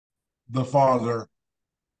the Father,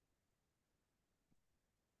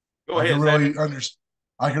 Go I can ahead, Sammy. really understand.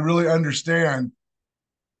 I can really understand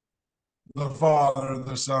the Father,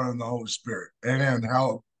 the Son, and the Holy Spirit, and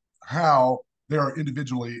how they are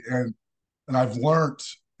individually. And I've learned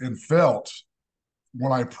and felt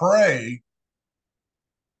when I pray,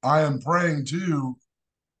 I am praying too.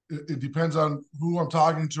 It depends on who I'm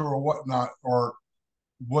talking to or whatnot, or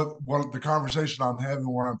what the conversation I'm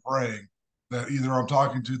having when I'm praying. That either I'm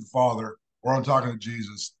talking to the Father, or I'm talking to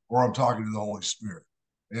Jesus, or I'm talking to the Holy Spirit,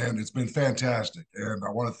 and it's been fantastic. And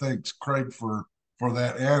I want to thank Craig for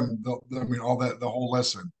that, and I mean all that, the whole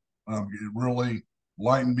lesson. It really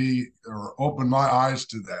lightened me or opened my eyes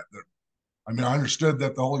to that. That I mean, I understood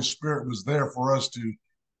that the Holy Spirit was there for us to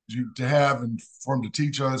have, and for him to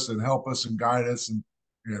teach us and help us and guide us and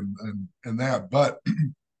that. But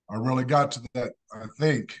I really got to that, I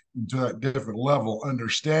think, to that different level,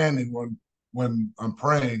 understanding when I'm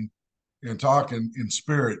praying and talking in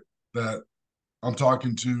spirit that I'm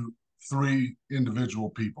talking to three individual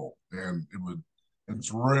people, and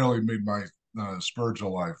it's really made my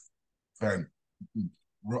spiritual life fan.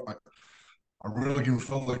 I really can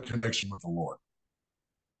feel the connection with the Lord.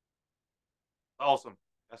 Awesome.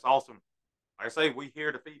 That's awesome. Like I say, we're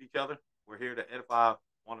here to feed each other. We're here to edify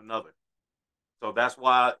one another. So that's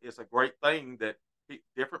why it's a great thing that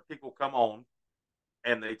different people come on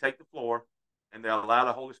and they take the floor and they allow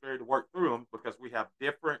the Holy Spirit to work through them because we have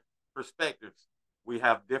different perspectives. We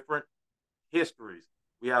have different histories.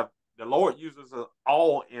 We have the Lord uses us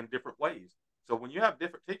all in different ways. So when you have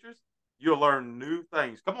different teachers, you'll learn new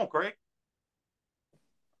things. Come on, Craig.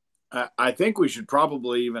 I think we should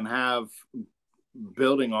probably even have,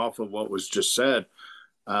 building off of what was just said,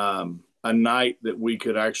 a night that we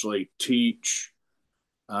could actually teach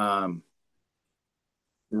um,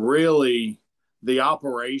 really the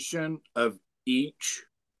operation of each,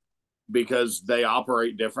 because they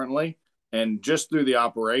operate differently. And just through the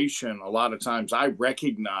operation, a lot of times I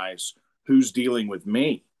recognize who's dealing with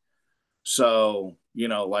me. So,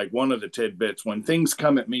 like one of the tidbits, when things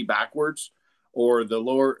come at me backwards, or the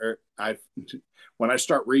Lord, when I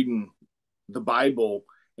start reading the Bible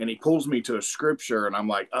and he pulls me to a scripture and I'm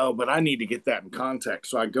like, oh, but I need to get that in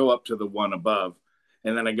context. So I go up to the one above,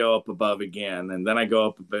 and then I go up above again, and then I go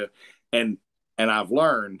up a bit. And I've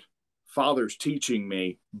learned Father's teaching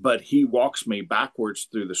me, but he walks me backwards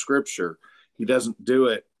through the scripture. He doesn't do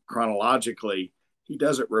it chronologically, he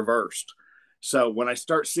does it reversed. So when I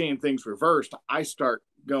start seeing things reversed, I start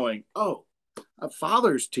going, oh, a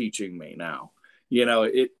Father's teaching me now.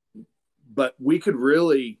 It, but we could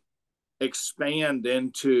really expand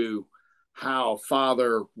into how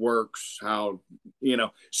Father works,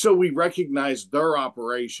 so we recognize their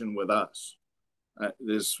operation with us.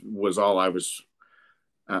 This was all I was,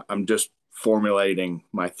 I'm just formulating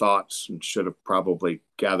my thoughts and should have probably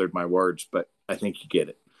gathered my words, but I think you get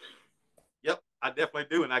it. Yep, I definitely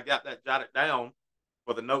do. And I got that jotted down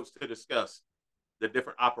for the notes to discuss the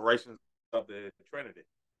different operations of the Trinity.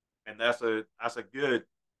 And that's a good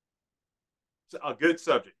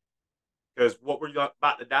subject because what we're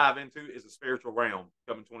about to dive into is the spiritual realm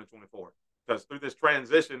coming 2024. Because through this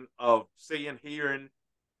transition of seeing, hearing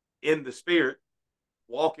in the spirit,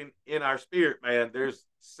 walking in our spirit, man, there's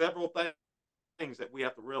several things that we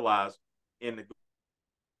have to realize in the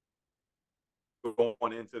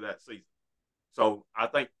going into that season. So I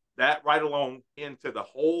think that right along into the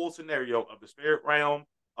whole scenario of the spirit realm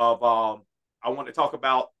of I want to talk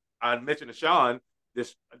about. I mentioned to Sean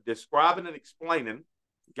this describing and explaining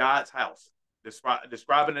God's house,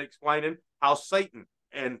 describing and explaining how Satan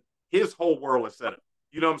and his whole world is set up.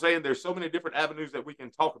 You know what I'm saying? There's so many different avenues that we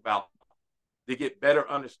can talk about to get better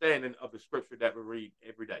understanding of the scripture that we read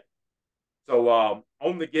every day. So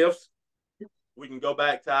on the gifts, we can go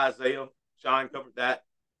back to Isaiah. Sean covered that.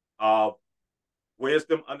 Uh,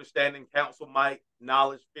 Wisdom, understanding, counsel, might,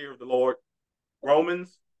 knowledge, fear of the Lord.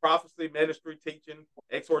 Romans, prophecy, ministry, teaching,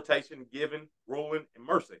 exhortation, giving, ruling, and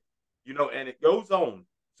mercy. And it goes on.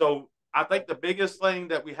 So I think the biggest thing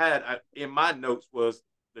that we had in my notes was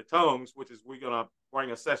the tongues, which is we're going to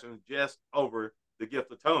bring a session just over the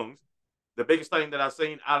gift of tongues. The biggest thing that I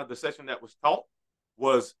seen out of the session that was taught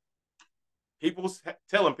was people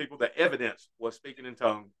telling people the evidence was speaking in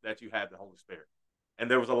tongues that you had the Holy Spirit. And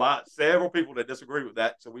there was several people that disagree with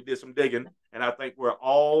that. So we did some digging, and I think we're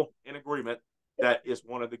all in agreement that it's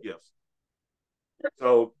one of the gifts.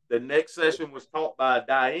 So the next session was taught by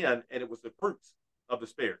Diane, and it was the fruits of the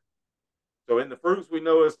Spirit. So in the fruits, we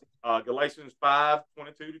know is Galatians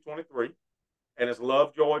 5:22-23, and it's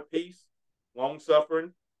love, joy, peace, long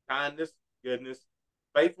suffering, kindness, goodness,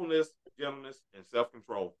 faithfulness, gentleness, and self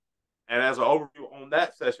control. And as an overview on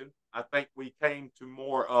that session, I think we came to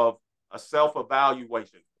more of a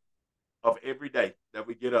self-evaluation of every day that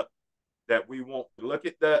we get up, that we want to look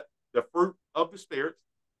at the fruit of the Spirit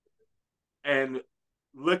and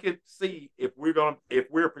look at see if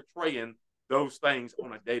we're portraying those things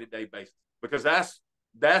on a day-to-day basis, because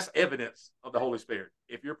that's evidence of the Holy Spirit.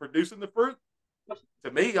 If you're producing the fruit,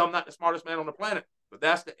 to me, I'm not the smartest man on the planet, but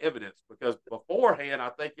that's the evidence. Because beforehand, I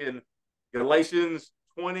think in Galatians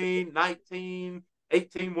 20, 19,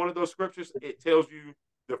 18, one of those scriptures, it tells you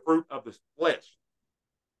the fruit of the flesh,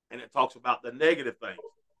 and it talks about the negative things.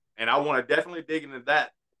 And I want to definitely dig into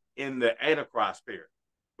that in the Antichrist spirit,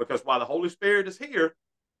 because while the Holy Spirit is here,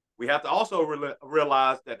 we have to also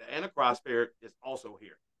realize that the Antichrist spirit is also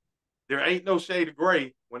here. There ain't no shade of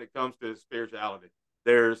gray when it comes to spirituality.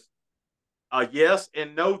 There's a yes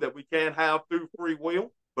and no that we can have through free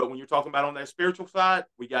will. But when you're talking about on that spiritual side,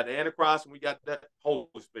 we got the Antichrist and we got that Holy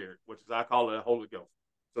Spirit, which is, I call it a Holy Ghost.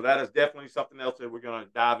 So that is definitely something else that we're going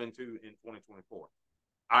to dive into in 2024.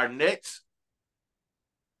 Our next.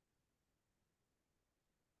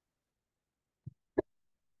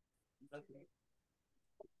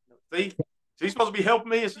 See, she's supposed to be helping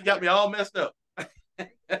me and she got me all messed up.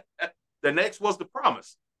 The next was the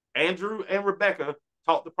promise. Andrew and Rebecca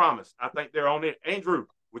taught the promise. I think they're on it. Andrew,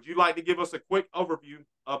 would you like to give us a quick overview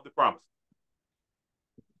of the promise?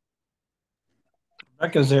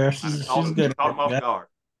 Rebecca's there. She's good. Caught him off guard.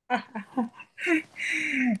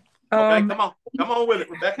 Okay, come on with it,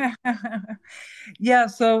 Rebecca. Yeah,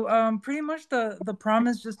 so pretty much the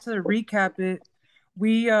promise, just to recap it,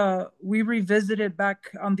 we revisited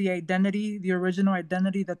back on the identity, the original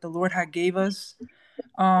identity that the Lord had gave us,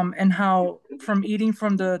 and how from eating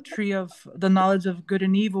from the tree of the knowledge of good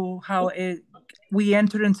and evil, how we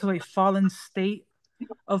entered into a fallen state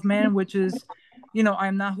of man, which is,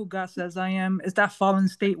 I'm not who God says I am. It's that fallen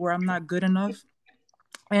state where I'm not good enough.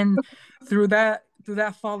 And through that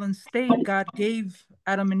fallen state, God gave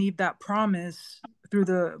Adam and Eve that promise through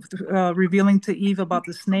the revealing to Eve about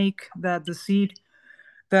the snake, that the seed,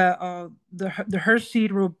 that her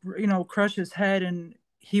seed will, crush his head and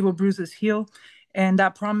he will bruise his heel. And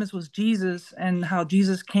that promise was Jesus, and how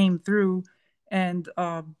Jesus came through and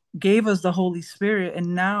gave us the Holy Spirit.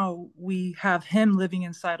 And now we have him living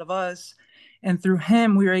inside of us. And through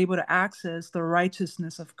him, we are able to access the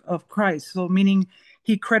righteousness of Christ. So meaning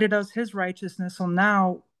he credited us his righteousness. So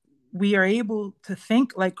now we are able to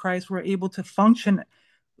think like Christ. We're able to function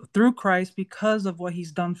through Christ because of what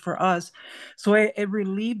he's done for us. So it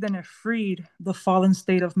relieved and it freed the fallen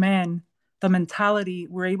state of man, the mentality.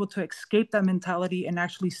 We're able to escape that mentality and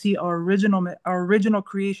actually see our original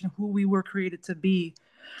creation, who we were created to be,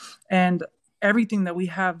 and everything that we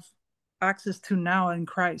have access to now in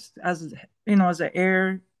Christ, as as an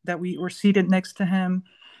heir, that we were seated next to him.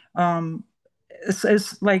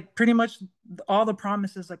 It's like pretty much all the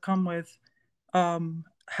promises that come with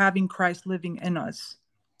having Christ living in us.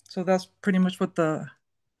 So that's pretty much what the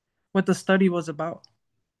study was about.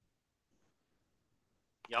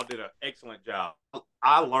 Y'all did an excellent job.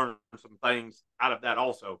 I learned some things out of that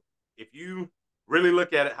also. If you really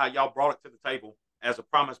look at it, how y'all brought it to the table as a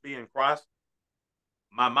promise being Christ,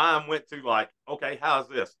 my mind went to like, okay, how's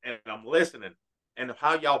this? And I'm listening, and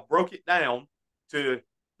how y'all broke it down to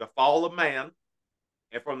the fall of man,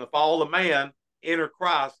 and from the fall of man, enter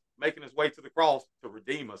Christ making his way to the cross to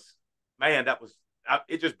redeem us. Man,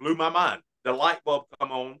 it just blew my mind. The light bulb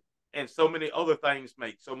come on, and so many other things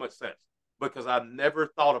make so much sense, because I've never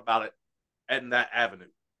thought about it in that avenue.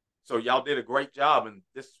 So y'all did a great job, and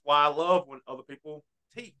this is why I love when other people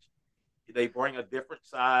teach. They bring a different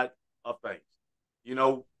side of things.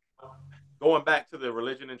 Going back to the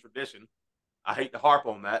religion and tradition, I hate to harp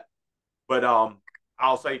on that, but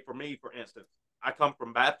I'll say for me, for instance, I come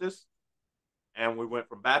from Baptist, and we went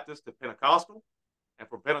from Baptist to Pentecostal, and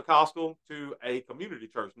from Pentecostal to a community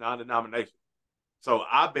church, non-denomination. So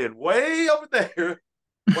I've been way over there,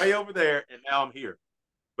 and now I'm here,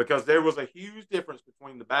 because there was a huge difference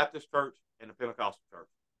between the Baptist church and the Pentecostal church.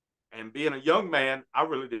 And being a young man, I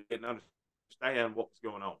really didn't understand what was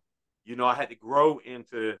going on. I had to grow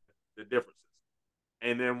into the differences.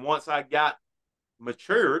 And then once I got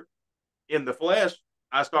matured in the flesh,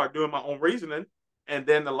 I started doing my own reasoning. And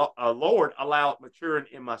then the Lord allowed maturing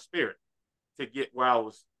in my spirit to get where I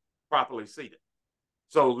was properly seated.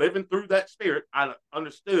 So living through that spirit, I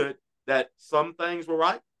understood that some things were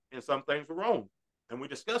right and some things were wrong. And we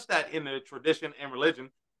discussed that in the tradition and religion.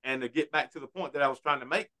 And to get back to the point that I was trying to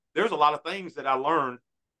make, there's a lot of things that I learned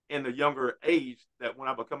in the younger age that when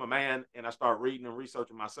I become a man and I start reading and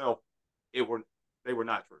researching myself, they were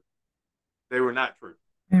not true. They were not true.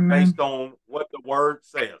 Amen. Based on what the word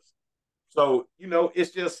says. So,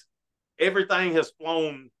 it's just everything has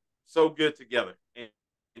flown so good together. And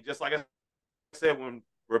just like I said, when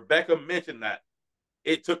Rebecca mentioned that,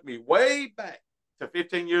 it took me way back to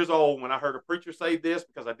 15 years old when I heard a preacher say this,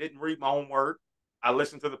 because I didn't read my own word. I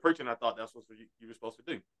listened to the preacher and I thought that's what you were supposed to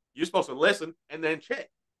do. You're supposed to listen and then check.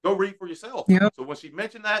 Go read for yourself. Yep. So when she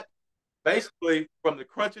mentioned that, basically from the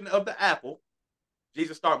crunching of the apple,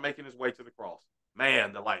 Jesus started making his way to the cross.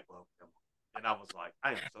 Man, the light bulb. And I was like,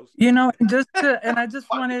 I am so stupid.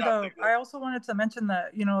 I also wanted to mention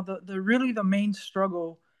that, the really the main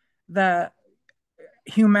struggle that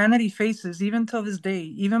humanity faces, even till this day,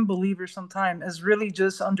 even believers sometimes, is really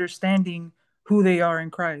just understanding who they are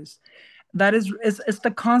in Christ. That is, it's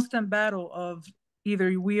the constant battle of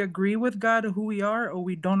either we agree with God who we are, or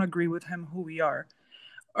we don't agree with him who we are.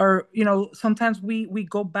 Or, sometimes we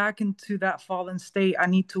go back into that fallen state. I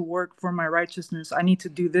need to work for my righteousness. I need to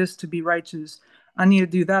do this to be righteous. I need to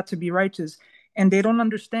do that to be righteous. And they don't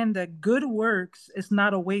understand that good works is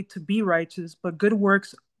not a way to be righteous, but good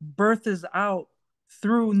works birth is out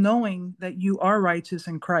through knowing that you are righteous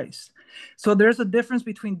in Christ. So there's a difference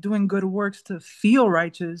between doing good works to feel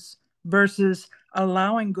righteous versus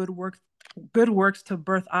allowing good works to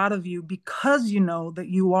birth out of you because you know that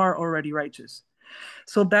you are already righteous.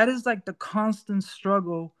 So that is like the constant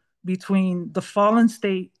struggle between the fallen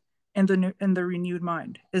state and the renewed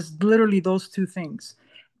mind. Is literally those two things.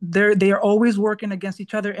 They are always working against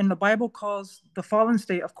each other. And the Bible calls the fallen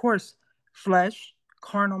state, of course, flesh,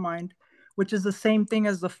 carnal mind, which is the same thing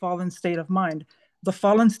as the fallen state of mind. The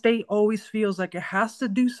fallen state always feels like it has to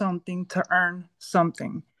do something to earn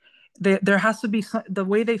something. There has to be the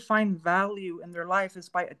way they find value in their life is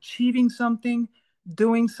by achieving something,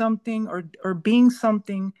 doing something, or being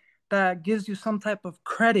something that gives you some type of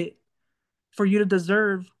credit for you to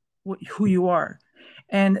deserve who you are.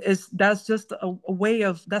 And that's just a way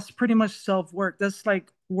of, that's pretty much self-work. That's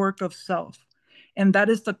like work of self. And that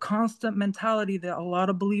is the constant mentality that a lot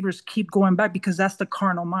of believers keep going back, because that's the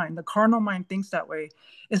carnal mind. The carnal mind thinks that way.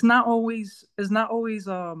 It's not always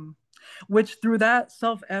which through that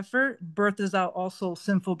self-effort births out also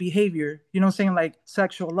sinful behavior. You know what I'm saying? Like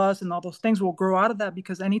sexual lust and all those things will grow out of that,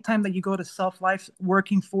 because anytime that you go to self-life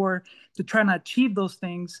working to try to achieve those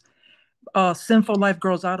things, sinful life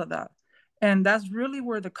grows out of that. And that's really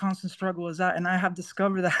where the constant struggle is at. And I have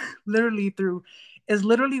discovered that literally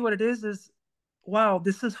what it is, wow,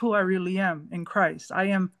 this is who I really am in Christ. I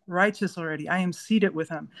am righteous already. I am seated with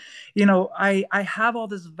him. I have all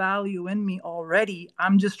this value in me already.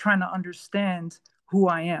 I'm just trying to understand who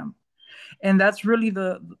I am. And that's really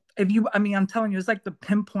I'm telling you, it's like the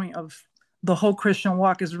pinpoint of the whole Christian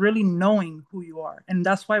walk, is really knowing who you are. And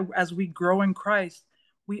that's why as we grow in Christ,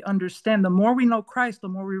 we understand, the more we know Christ, the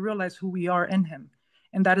more we realize who we are in him.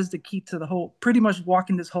 And that is the key to pretty much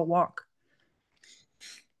walking this whole walk.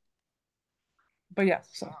 But yeah,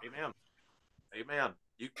 so. Amen.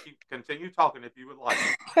 You continue talking if you would like.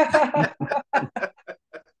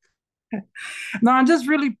 No, I'm just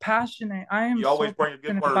really passionate. I am you always bring a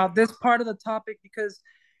good word about this part of the topic, because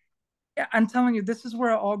I'm telling you, this is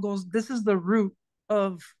where it all goes. This is the root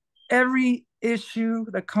of every issue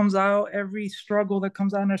that comes out, every struggle that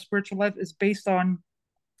comes out in our spiritual life is based on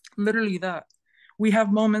literally that. We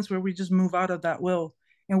have moments where we just move out of that will,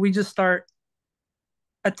 and we just start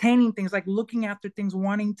attaining things, like looking after things,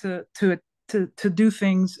 wanting to do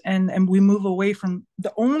things, and we move away from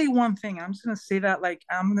the only one thing. I'm just going to say that, like,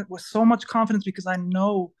 with so much confidence, because I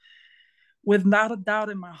know without a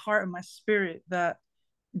doubt in my heart and my spirit that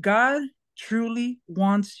God truly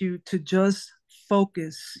wants you to just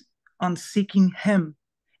focus on seeking him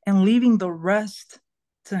and leaving the rest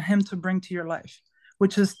to him to bring to your life,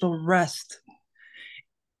 which is the rest.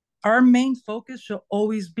 Our main focus should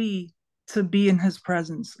always be to be in his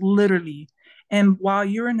presence, literally. And while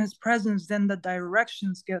you're in his presence, then the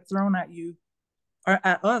directions get thrown at you, or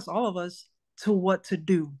at us, all of us, to what to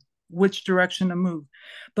do, which direction to move.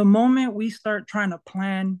 The moment we start trying to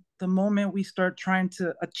plan, the moment we start trying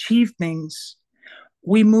to achieve things,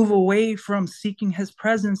 we move away from seeking his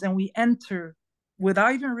presence, and we enter,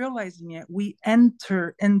 without even realizing it, we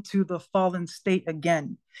enter into the fallen state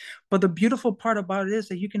again. But the beautiful part about it is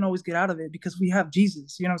that you can always get out of it, because we have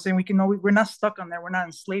Jesus. You know what I'm saying? We're not stuck on there. We're not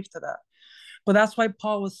enslaved to that. But that's why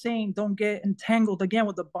Paul was saying, don't get entangled again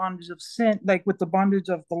with the bondage of sin, like with the bondage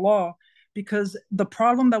of the law, because the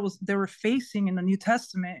problem they were facing in the New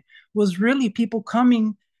Testament was really people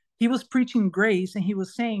coming. He was preaching grace, and he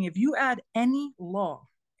was saying, if you add any law,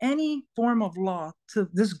 any form of law to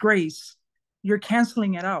this grace, you're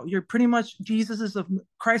canceling it out. You're pretty much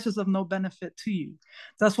Christ is of no benefit to you.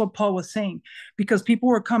 That's what Paul was saying, because people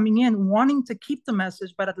were coming in wanting to keep the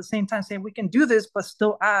message, but at the same time saying we can do this, but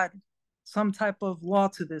still add some type of law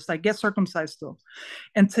to this, like get circumcised still.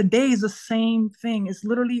 And today is the same thing.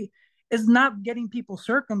 It's not getting people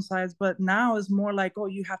circumcised, but now is more like, oh,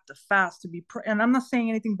 you have to fast to be and I'm not saying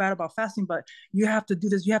anything bad about fasting, but you have to do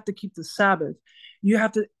this. You have to keep the Sabbath. You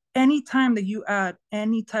have to, anytime that you add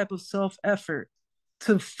any type of self-effort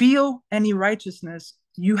to feel any righteousness,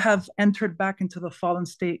 you have entered back into the fallen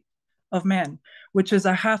state of man, which is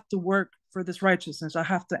I have to work for this righteousness. I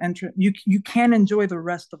have to enter. You can't enjoy the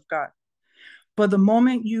rest of God. But the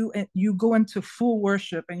moment you go into full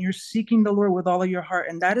worship and you're seeking the Lord with all of your heart,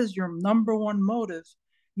 and that is your number one motive,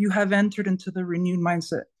 you have entered into the renewed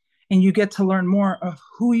mindset, and you get to learn more of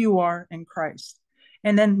who you are in Christ.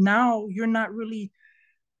 And then now you're not really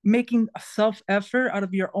making a self-effort out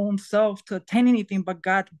of your own self to attain anything, but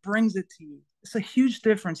God brings it to you. It's a huge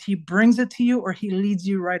difference. He brings it to you, or he leads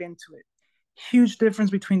you right into it. Huge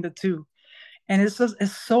difference between the two. And it's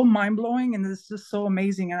so mind-blowing, and it's just so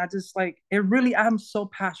amazing. And I just like it really, I'm so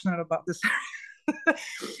passionate about this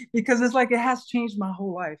because it's like it has changed my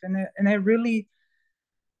whole life. And it really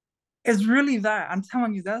is really that. I'm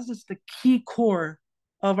telling you, that's just the key core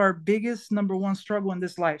of our biggest number one struggle in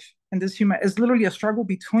this life. And this human is literally a struggle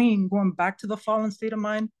between going back to the fallen state of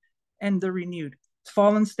mind and the renewed.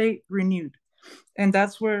 Fallen state, renewed. And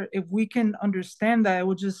that's where, if we can understand that,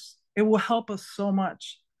 it will help us so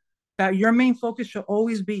much. That your main focus should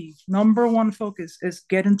always be, number one focus is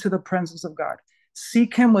get into the presence of God.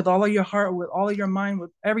 Seek him with all of your heart, with all of your mind, with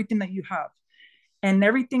everything that you have. And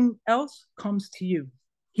everything else comes to you.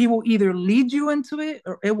 He will either lead you into it,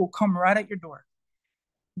 or it will come right at your door.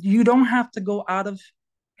 You don't have to go out of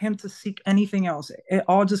him to seek anything else. It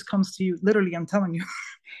all just comes to you. Literally, I'm telling you.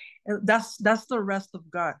 That's the rest of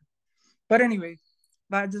God. But anyway,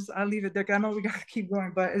 I'll leave it there. I know we gotta keep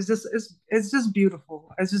going, but it's just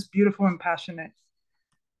beautiful. It's just beautiful and passionate.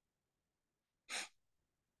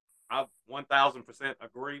 I 1000%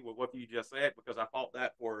 agree with what you just said, because I fought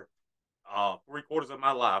that for 3/4 of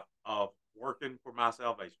my life of working for my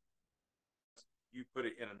salvation. You put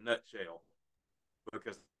it in a nutshell,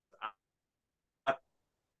 because I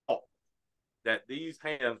thought that these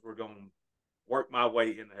hands were going to work my way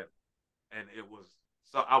into heaven, and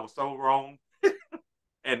I was so wrong.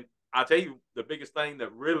 And I'll tell you, the biggest thing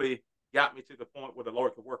that really got me to the point where the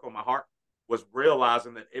Lord could work on my heart was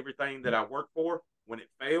realizing that everything that I worked for, when it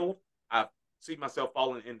failed, I see myself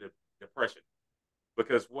falling into depression,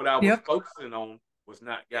 because what I was focusing on was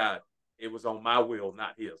not God. It was on my will,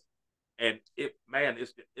 not his. And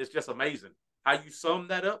it's just amazing how you sum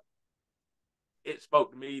that up. It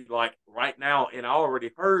spoke to me like right now, and I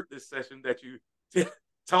already heard this session that you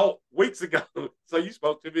taught weeks ago. So you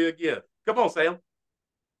spoke to me again. Come on, Sam.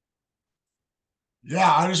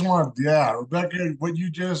 Yeah, I just want to, Rebecca, what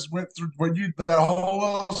you just went through, that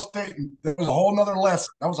whole little statement, that was a whole nother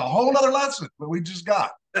lesson. That was a whole nother lesson that we just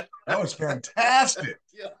got. That was fantastic.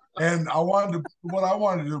 Yeah. And what I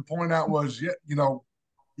wanted to point out was,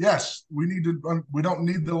 yes, we don't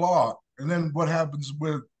need the law. And then what happens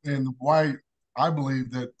and why I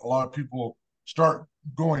believe that a lot of people start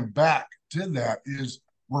going back to that is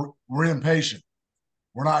we're impatient.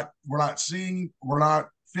 We're not seeing, we're not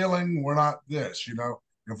feeling, we're not this,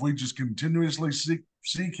 if we just continuously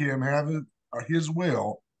seek him, have his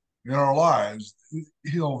will in our lives,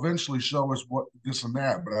 he'll eventually show us what this and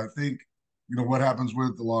that. But I think, what happens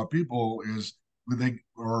with a lot of people is we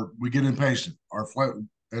get impatient. Our flesh,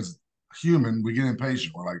 as human, we get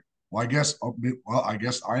impatient. We're like, well, I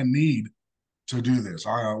guess I need to do this.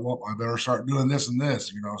 I better start doing this and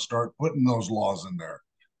this, start putting those laws in there.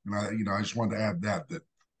 And I just wanted to add that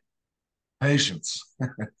patience.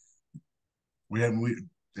 we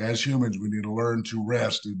as humans, we need to learn to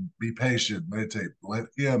rest and be patient, meditate, let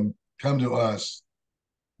him come to us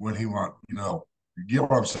when he wants, you get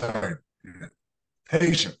what I'm saying?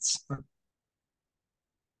 Patience.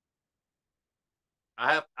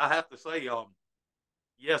 I have to say,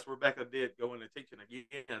 yes, Rebecca did go into teaching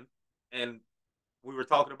again, and we were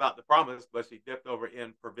talking about the promise, but she dipped over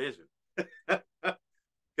in provision.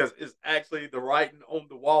 Because it's actually the writing on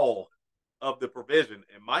the wall of the provision.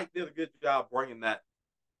 And Mike did a good job bringing that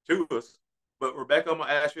to us. But Rebecca, I'm going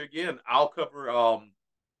to ask you again. I'll cover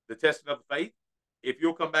the testing of the faith if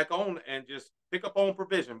you'll come back on and just pick up on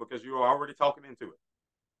provision, because you were already talking into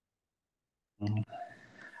it.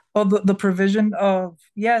 Oh, the provision of,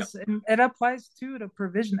 yes, yep. And it applies to the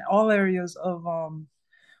provision, all areas of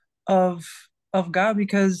God,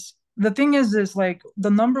 because the thing is like the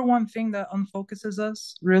number one thing that unfocuses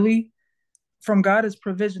us really from God is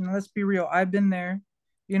provision. And let's be real. I've been there.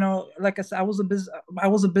 You know, like I said, I was a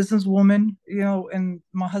businesswoman, you know, and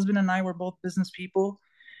my husband and I were both business people.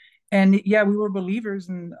 And yeah, we were believers,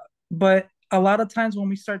 and but a lot of times when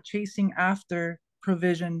we start chasing after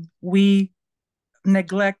provision, we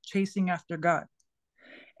neglect chasing after God.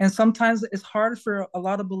 And sometimes it's hard for a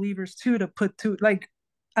lot of believers too to put to, like,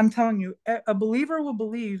 I'm telling you, a believer will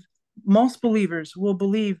believe, most believers will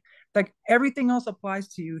believe, like, everything else applies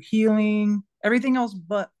to you, healing, everything else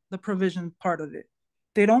but the provision part of it.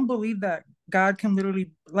 They don't believe that God can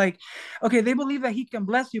literally, like, okay, they believe that he can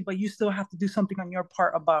bless you, but you still have to do something on your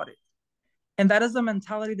part about it. And that is a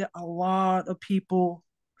mentality that a lot of people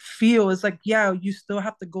feel. It's like, yeah, you still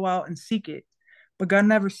have to go out and seek it. But God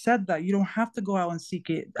never said that. You don't have to go out and seek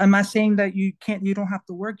it. Am I saying that you don't have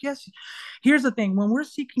to work? Yes. Here's the thing. When we're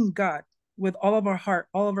seeking God with all of our heart,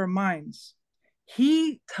 all of our minds,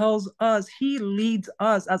 he tells us, he leads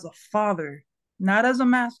us as a father, not as a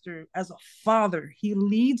master, as a father. He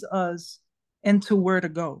leads us into where to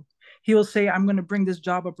go. He will say, I'm going to bring this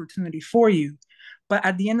job opportunity for you. But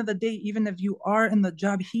at the end of the day, even if you are in the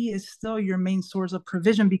job, he is still your main source of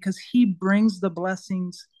provision because he brings the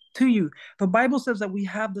blessings to you. The Bible says that we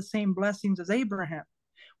have the same blessings as Abraham.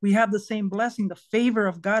 We have the same blessing. The favor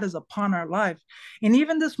of God is upon our life. And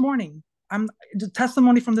even this morning, I'm the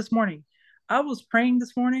testimony from this morning. I was praying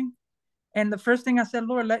this morning, and the first thing I said,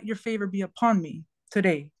 Lord, let your favor be upon me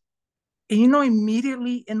today. And you know,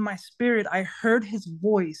 immediately in my spirit, I heard his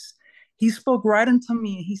voice. He spoke right into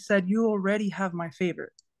me. He said, you already have my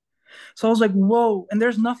favor. So I was like, whoa. And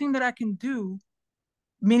there's nothing that I can do,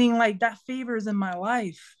 meaning like that favor is in my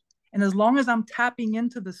life. And as long as I'm tapping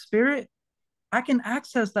into the spirit, I can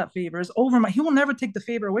access that favor. It's over my, he will never take the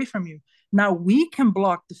favor away from you. Now we can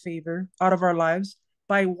block the favor out of our lives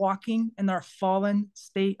by walking in our fallen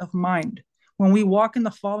state of mind. When we walk in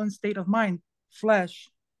the fallen state of mind, flesh,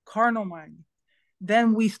 carnal mind,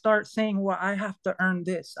 then we start saying, well, I have to earn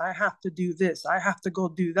this. I have to do this. I have to go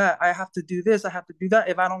do that. I have to do this. I have to do that.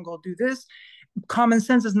 If I don't go do this, common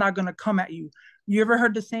sense is not going to come at you. You ever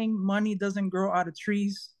heard the saying, money doesn't grow out of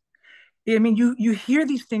trees? I mean, you hear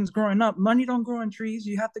these things growing up. Money don't grow on trees.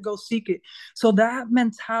 You have to go seek it. So that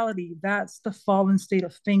mentality, that's the fallen state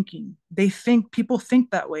of thinking. People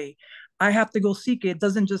think that way. I have to go seek it. It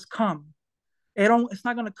doesn't just come. It's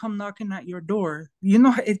not gonna come knocking at your door. You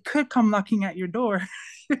know, it could come knocking at your door.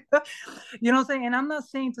 You know what I'm saying? And I'm not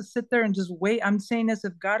saying to sit there and just wait. I'm saying this,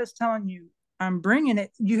 if God is telling you, I'm bringing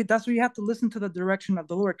it, that's where you have to listen to the direction of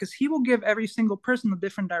the Lord, because he will give every single person a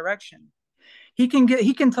different direction. He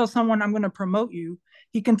can tell someone, I'm going to promote you.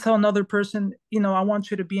 He can tell another person, you know, I want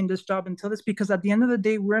you to be in this job until this, because at the end of the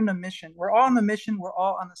day, we're in a mission. We're all on a mission. We're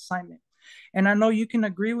all on assignment. And I know you can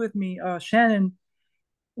agree with me, Shannon,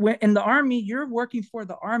 when in the army, you're working for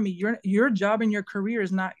the army. Your job and your career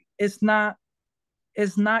it's not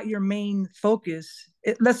your main focus.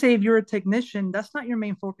 Let's say if you're a technician, that's not your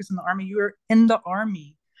main focus in the army. You're in the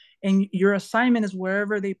army, and your assignment is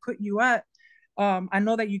wherever they put you at. I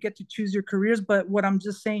know that you get to choose your careers, but what I'm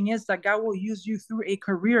just saying is that God will use you through a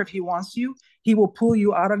career if he wants you. He will pull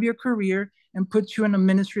you out of your career and put you in a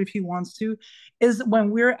ministry if he wants to. Is when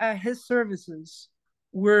we're at his services,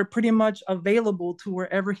 we're pretty much available to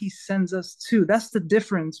wherever he sends us to. That's the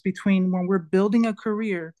difference between when we're building a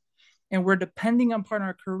career and we're depending upon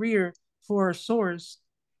our career for a source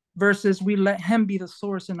versus we let him be the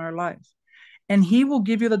source in our life. And he will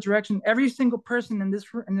give you the direction. Every single person in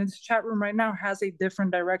this chat room right now has a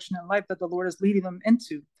different direction in life that the Lord is leading them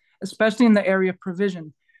into, especially in the area of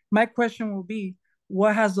provision. My question will be,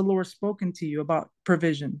 what has the Lord spoken to you about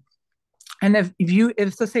provision? And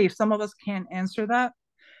if some of us can't answer that,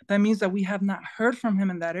 that means that we have not heard from him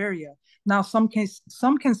in that area. Now, some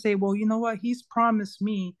can say, well, you know what? He's promised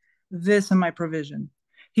me this in my provision.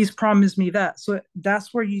 He's promised me that. So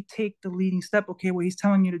that's where you take the leading step. Okay, well, he's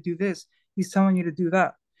telling you to do this. He's telling you to do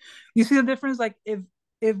that. You see the difference? Like if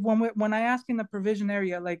when I ask in the provision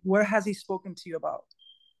area, like, what has he spoken to you about?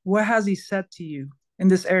 What has he said to you in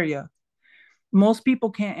this area? Most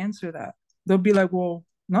people can't answer that. They'll be like, well,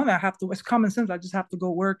 no, I have to, it's common sense. I just have to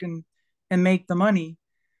go work and make the money.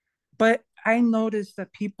 But I noticed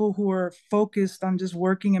that people who are focused on just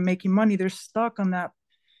working and making money, they're stuck on that.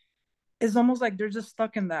 It's almost like they're just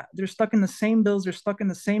stuck in that. They're stuck in the same bills. They're stuck in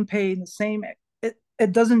the same pay, the same,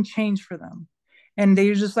 it doesn't change for them. And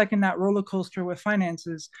they're just like in that roller coaster with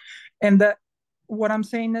finances. And that what I'm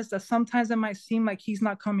saying is that sometimes it might seem like he's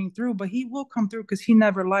not coming through, but he will come through because he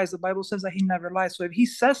never lies. The Bible says that he never lies. So if he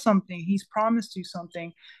says something, he's promised you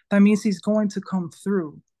something, that means he's going to come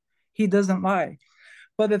through. He doesn't lie.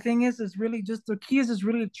 But the thing is really just the key is just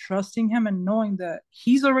really trusting him and knowing that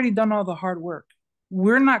he's already done all the hard work.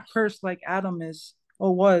 We're not cursed like Adam is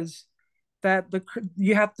or was, that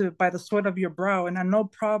you have to by the sweat of your brow. And I know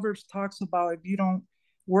Proverbs talks about if you don't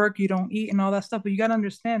work, you don't eat and all that stuff, but you got to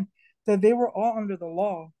understand that they were all under the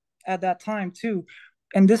law at that time too.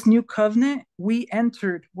 And this new covenant, we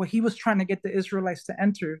entered what he was trying to get the Israelites to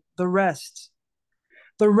enter, the rest.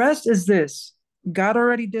 The rest is this: God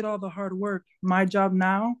already did all the hard work. My job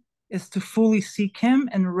now is to fully seek him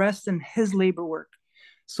and rest in his labor work.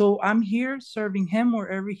 So I'm here serving him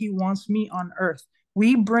wherever he wants me on earth.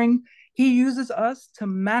 He uses us to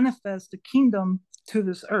manifest the kingdom to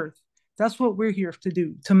this earth. That's what we're here to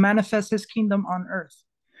do, to manifest his kingdom on earth.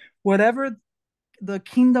 Whatever the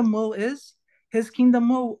kingdom will is, his kingdom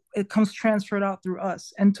will, it comes transferred out through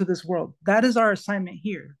us into this world. That is our assignment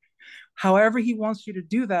here. However he wants you to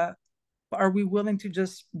do that, are we willing to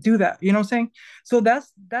just do that? You know what I'm saying? So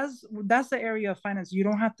that's the area of finance. You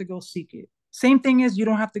don't have to go seek it. Same thing is, you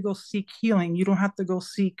don't have to go seek healing. You don't have to go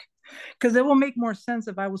seek, because it will make more sense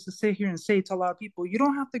if I was to sit here and say to a lot of people, you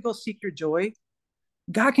don't have to go seek your joy.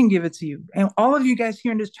 God can give it to you. And all of you guys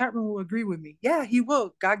here in this chat room will agree with me. Yeah, he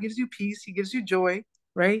will. God gives you peace. He gives you joy,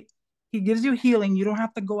 right? He gives you healing. You don't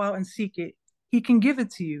have to go out and seek it. He can give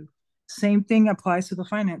it to you. Same thing applies to the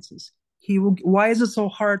finances. He will. Why is it so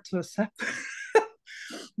hard to accept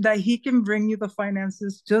that he can bring you the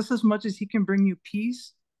finances just as much as he can bring you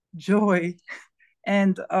peace, joy,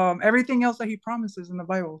 and everything else that he promises in the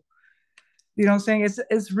Bible? You know what I'm saying?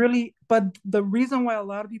 It's really, but the reason why a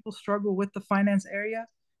lot of people struggle with the finance area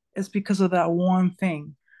is because of that one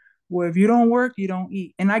thing, where if you don't work, you don't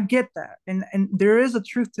eat. And I get that. And there is a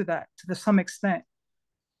truth to that to some extent.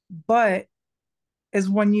 But is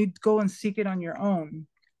when you go and seek it on your own,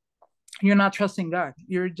 you're not trusting God.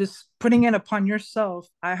 You're just putting it upon yourself.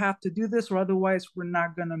 I have to do this or otherwise we're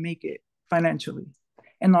not going to make it financially.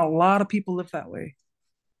 And a lot of people live that way.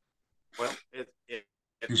 Well,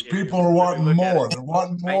 These people are wanting more. They're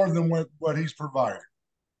wanting more than what he's providing.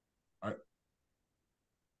 Right.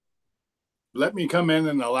 Let me come in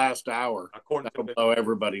the last hour. That'll blow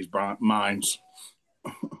everybody's minds.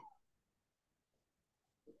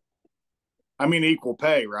 I mean, equal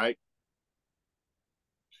pay, right?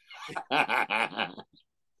 I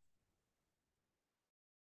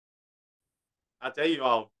tell you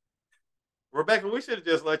all, Rebecca, we should have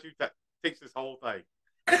just let you fix this whole thing.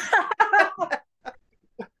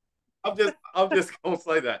 I'm just gonna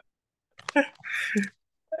say that.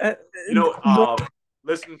 You know,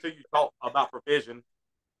 listening to you talk about provision,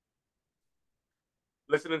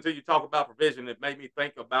 it made me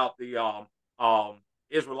think about the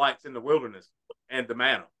Israelites in the wilderness and the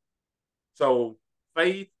manna. So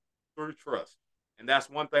faith through trust, and that's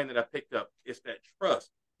one thing that I picked up. It's that trust.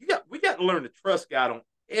 We got to learn to trust God on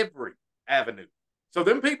every avenue. So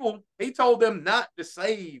them people, he told them not to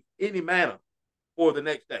save any manna for the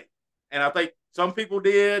next day. And I think some people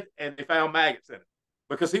did, and they found maggots in it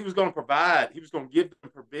because he was going to provide. He was going to give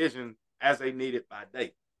them provision as they needed by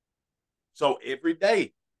day. So every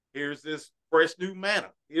day, here's this fresh new manna.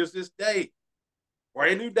 Here's this day,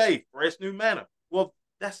 brand new day, fresh new manna. Well,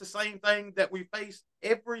 that's the same thing that we face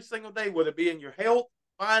every single day, whether it be in your health,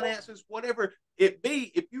 finances, whatever it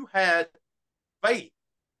be. If you had faith,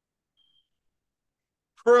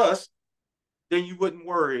 trust, then you wouldn't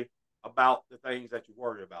worry about the things that you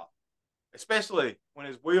worry about, especially when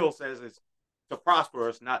his will says it's to prosper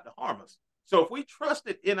us, not to harm us. So if we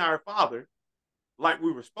trusted in our Father like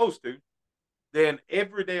we were supposed to, then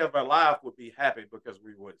every day of our life would be happy because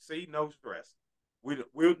we would see no stress. We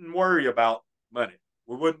wouldn't worry about money.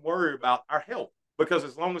 We wouldn't worry about our health because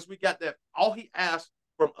as long as we got that, all he asks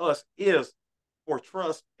from us is for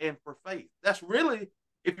trust and for faith. That's really,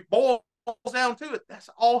 if it boils down to it, that's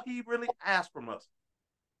all he really asks from us.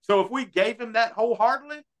 So if we gave him that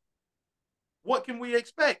wholeheartedly, what can we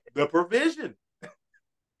expect? The provision.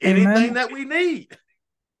 Anything that we need.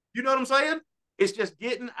 You know what I'm saying? It's just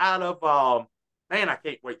getting out of, man, I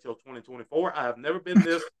can't wait till 2024. I have never been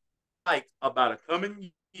this hyped about a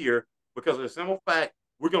coming year because of the simple fact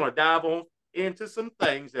we're going to dive on into some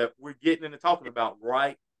things that we're getting into talking about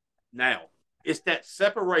right now. It's that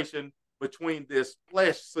separation between this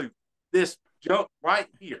flesh suit, this junk right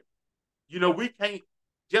here. You know, we can't,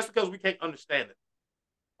 just because we can't understand it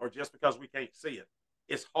or just because we can't see it,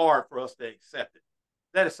 it's hard for us to accept it.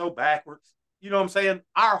 That is so backwards. You know what I'm saying?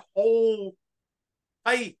 Our whole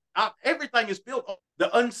faith, everything is built on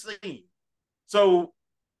the unseen. So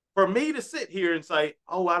for me to sit here and say,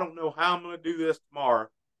 oh, I don't know how I'm going to do this tomorrow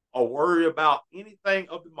or worry about anything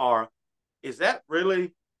of tomorrow, is that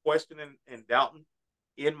really questioning and doubting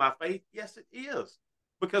in my faith? Yes, it is.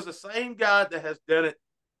 because the same God that has done it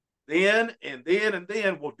then and then and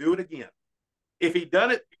then will do it again. If he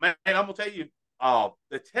done it, man, I'm gonna tell you,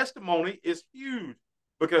 the testimony is huge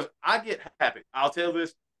because I get happy. I'll tell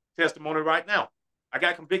this testimony right now. I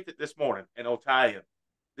got convicted this morning in Otaya.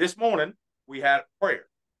 This morning we had prayer,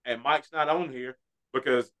 and Mike's not on here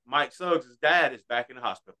because Mike Suggs' dad is back in the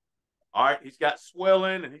hospital. All right, he's got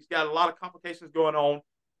swelling and he's got a lot of complications going on.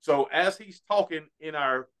 So as he's talking in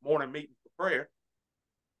our morning meeting for prayer,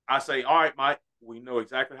 I say, all right, Mike, we know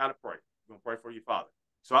exactly how to pray. We're going to pray for your father.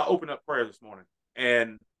 So I open up prayer this morning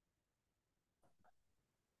and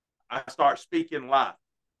I start speaking live.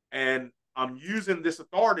 And I'm using this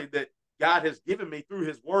authority that God has given me through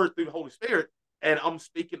his word, through the Holy Spirit, and I'm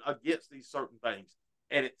speaking against these certain things.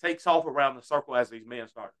 And it takes off around the circle as these men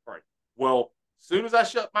start to pray. Well, as soon as I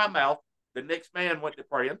shut my mouth, the next man went to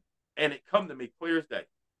praying, and it come to me clear as day.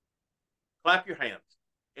 Clap your hands.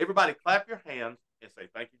 Everybody clap your hands and say,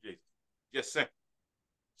 thank you, Jesus. Just simple.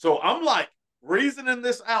 So I'm like reasoning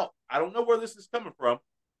this out. I don't know where this is coming from,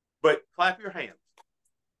 but clap your hands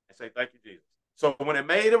and say, thank you, Jesus. So when it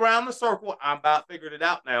made around the circle, I'm about figured it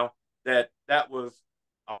out now that was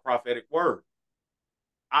a prophetic word.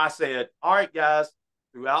 I said, all right, guys,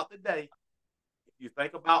 throughout the day, if you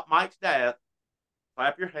think about Mike's dad,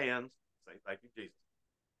 clap your hands, say, thank you, Jesus.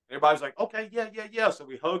 Everybody's like, okay, yeah. So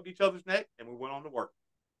we hugged each other's neck and we went on to work.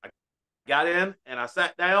 I got in and I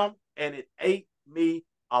sat down and it ate me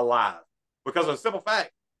alive. Because of the simple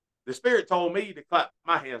fact, the Spirit told me to clap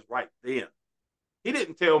my hands right then. He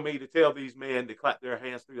didn't tell me to tell these men to clap their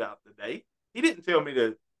hands throughout the day. He didn't tell me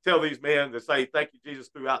to tell these men to say, thank you, Jesus,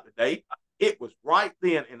 throughout the day. It was right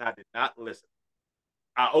then, and I did not listen.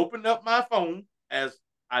 I opened up my phone, as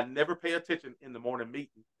I never pay attention in the morning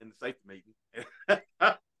meeting, in the safety meeting.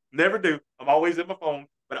 Never do. I'm always in my phone.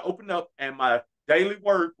 But I opened up, and my daily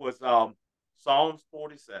word was Psalms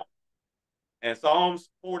 47. And Psalms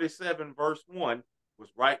 47, verse 1, was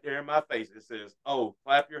right there in my face. It says, oh,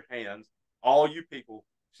 clap your hands, all you people.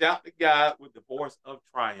 Shout to God with the voice of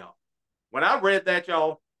triumph. When I read that,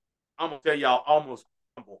 y'all, I'm going to tell y'all, almost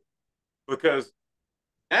humble. Because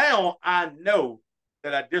now I know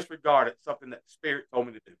that I disregarded something that the Spirit told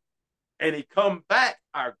me to do. And he come back,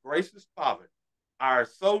 our gracious Father, our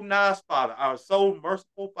so nice Father, our so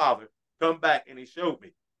merciful Father, come back and he showed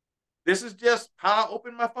me. This is just how I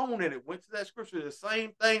opened my phone and it went to that scripture, the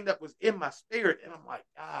same thing that was in my spirit. And I'm like,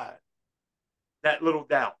 God, that little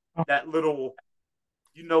doubt, that little,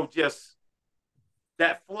 just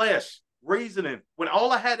that flesh reasoning. When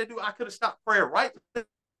all I had to do, I could have stopped prayer right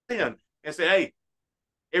then and said, hey,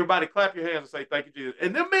 everybody clap your hands and say, thank you, Jesus.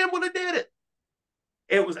 And them men would have did it.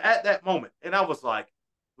 It was at that moment. And I was like,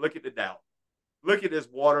 look at the doubt. Look at this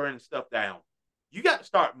watering stuff down. You got to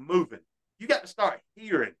start moving. You got to start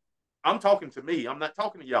hearing. I'm talking to me. I'm not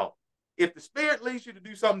talking to y'all. If the Spirit leads you to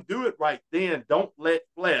do something, do it right then. Don't let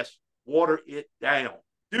flesh water it down.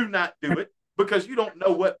 Do not do it because you don't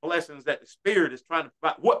know what blessings that the Spirit is trying to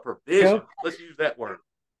provide. What provisions, let's use that word.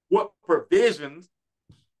 What provisions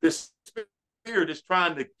the Spirit is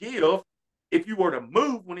trying to give if you were to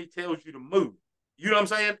move when he tells you to move. You know what I'm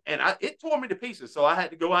saying? And it tore me to pieces. So I had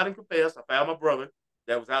to go out and confess. I found my brother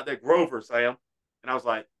that was out there, Grover, Sam. And I was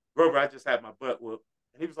like, Grover, I just had my butt whooped.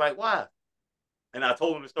 And he was like, why? And I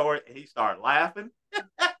told him the story and he started laughing.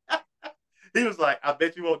 He was like, I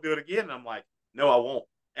bet you won't do it again. And I'm like, no, I won't.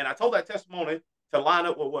 And I told that testimony to line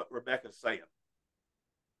up with what Rebecca's saying.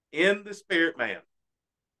 In the spirit man,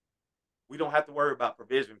 we don't have to worry about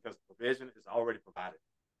provision because provision is already provided.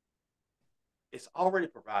 It's already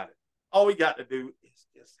provided. All we got to do is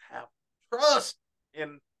just have trust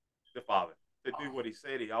in the Father to do what he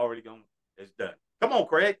said he already is done. Come on,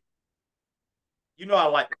 Craig. You know I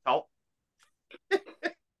like to talk.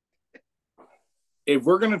 If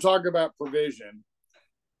we're going to talk about provision,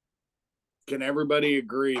 can everybody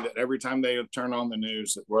agree that every time they turn on the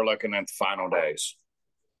news that we're looking at the final days?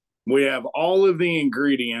 We have all of the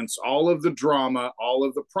ingredients, all of the drama, all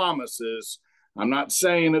of the promises. I'm not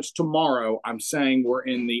saying it's tomorrow. I'm saying we're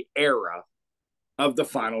in the era of the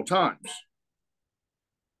final times.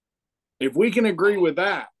 If we can agree with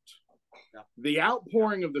that, the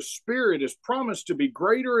outpouring of the Spirit is promised to be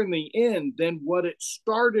greater in the end than what it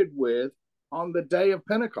started with on the day of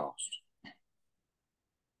Pentecost.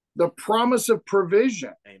 The promise of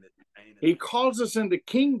provision. Ain't it? He calls us into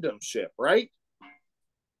kingdomship, right?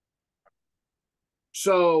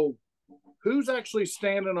 So who's actually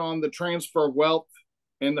standing on the transfer of wealth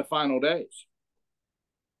in the final days?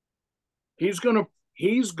 He's going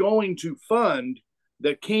to fund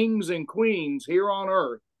the kings and queens here on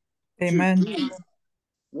earth. Amen. To be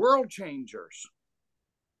world changers.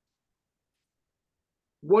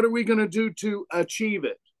 What are we going to do to achieve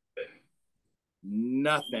it?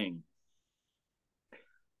 Nothing.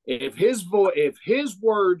 If his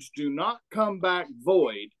words do not come back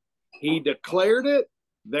void, he declared it,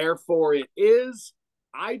 therefore it is.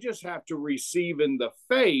 I just have to receive in the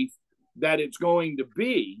faith that it's going to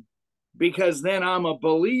be, because then I'm a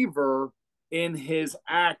believer in his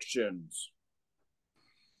actions.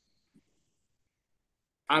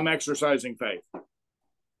 I'm exercising faith.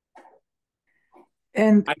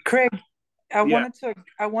 And Craig, I wanted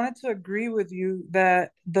to agree with you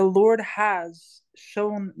that the Lord has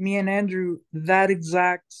shown me and Andrew that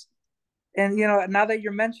exact. And now that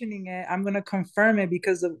you're mentioning it, I'm going to confirm it,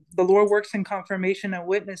 because the Lord works in confirmation and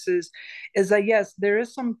witnesses. Is that yes, there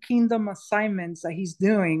is some kingdom assignments that He's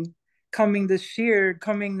doing coming this year,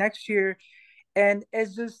 coming next year, and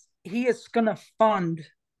it's just He is going to fund,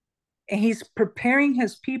 and He's preparing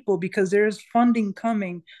His people, because there's funding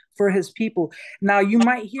coming for His people. Now, you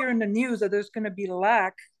might hear in the news that there's going to be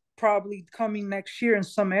lack probably coming next year in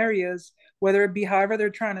some areas, whether it be however they're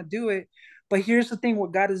trying to do it. But here's the thing,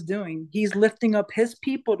 what God is doing, He's lifting up His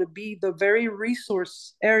people to be the very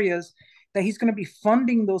resource areas that He's going to be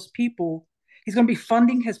funding those people. He's going to be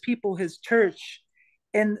funding His people, His church,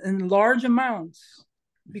 in large amounts,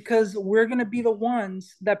 because we're going to be the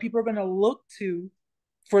ones that people are going to look to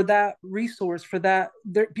for that resource, for that.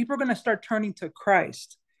 People are going to start turning to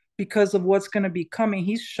Christ because of what's going to be coming.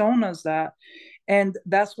 He's shown us that. And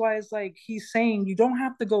that's why it's like He's saying, you don't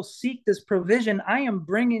have to go seek this provision. I am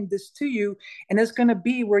bringing this to you. And it's going to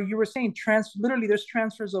be where you were saying, literally, there's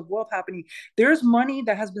transfers of wealth happening. There's money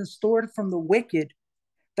that has been stored from the wicked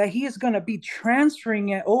that He is going to be transferring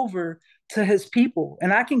it over to His people.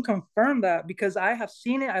 And I can confirm that, because I have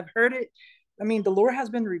seen it. I've heard it. I mean, the Lord has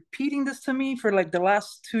been repeating this to me for like the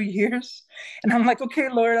last 2 years. And I'm like, okay,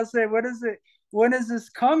 Lord, I said, what is it? When is this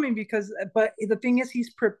coming? But the thing is,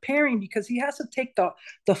 He's preparing, because He has to take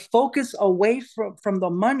the focus away from the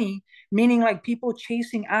money, meaning like people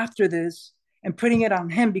chasing after this, and putting it on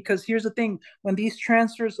Him. Because here's the thing, when these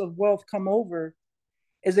transfers of wealth come over,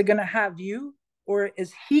 is it going to have you, or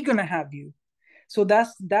is He going to have you? So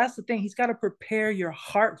that's the thing. He's got to prepare your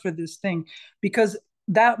heart for this thing, because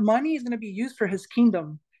that money is going to be used for His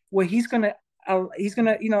kingdom, where he's going to,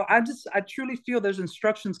 I truly feel there's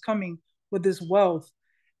instructions coming with this wealth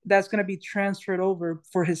that's going to be transferred over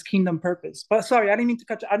for His kingdom purpose. But sorry, I didn't mean to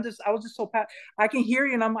cut you. I was just so I can hear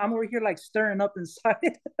you, and I'm over here like stirring up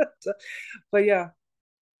inside. But yeah.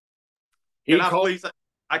 Can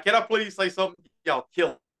I please say something? Y'all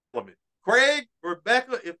killing me. Craig,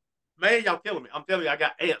 Rebecca, man, y'all killing me. I'm telling you, I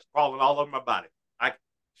got ants crawling all over my body.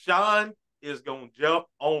 Sean is gonna jump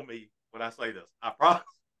on me when I say this. I promise.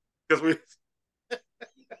 Because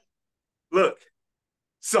look.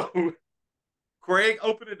 So Craig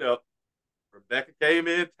opened it up. Rebecca came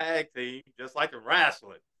in tag team, just like in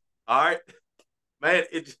wrestling. All right, man.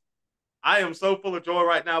 I am so full of joy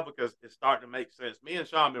right now, because it's starting to make sense. Me and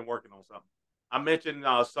Sean been working on something. I mentioned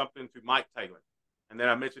something to Mike Taylor, and then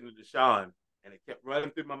I mentioned it to Sean, and it kept running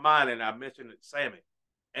through my mind, and I mentioned it to Sammy.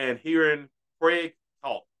 And hearing Craig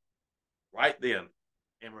talk right then,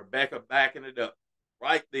 and Rebecca backing it up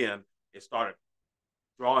right then, it started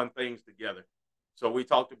drawing things together. So we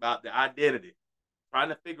talked about the identity, trying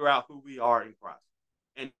to figure out who we are in Christ,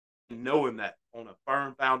 and knowing that on a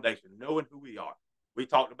firm foundation, knowing who we are. We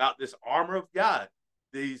talked about this armor of God,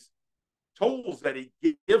 these tools that He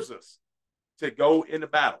gives us to go into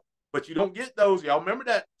battle. But you don't get those. Y'all remember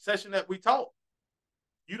that session that we taught?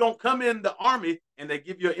 You don't come in the Army and they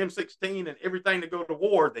give you an M16 and everything to go to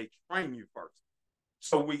war. They train you first.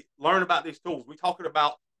 So we learn about these tools. We're talking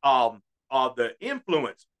about the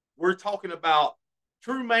influence. We're talking about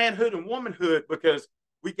true manhood and womanhood, because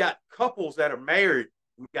we got couples that are married.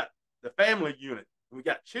 We got the family unit. We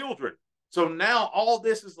got children. So now all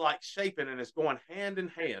this is like shaping, and it's going hand in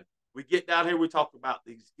hand. We get down here, we talk about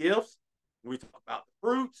these gifts. We talk about the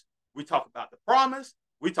fruits. We talk about the promise.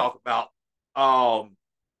 We talk about y'all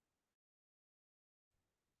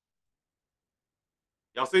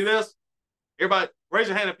see this? Everybody, raise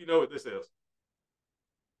your hand if you know what this is.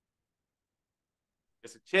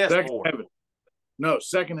 It's a chessboard. No,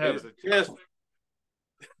 second heaven. It's a chess.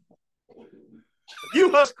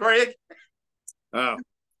 You hush, Craig. Oh.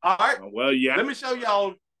 All right. Well, yeah. Let me show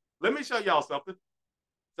y'all something.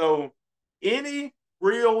 So any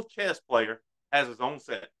real chess player has his own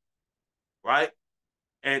set, right?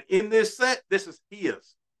 And in this set, this is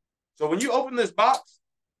his. So when you open this box,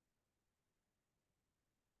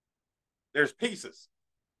 there's pieces.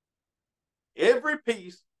 Every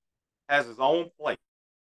piece has its own place.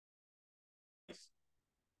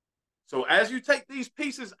 So as you take these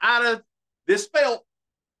pieces out of this felt,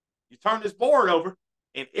 You turn this board over,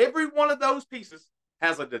 and every one of those pieces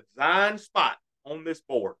has a designed spot on this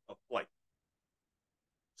board of play.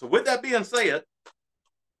 So with that being said,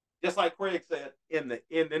 just like Craig said, in the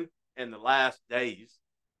ending and the last days,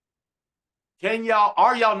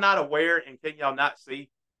 are y'all not aware and can y'all not see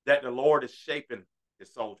that the Lord is shaping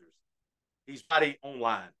his soldiers? He's mighty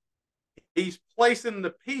online. He's placing the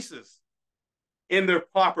pieces in their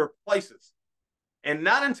proper places. And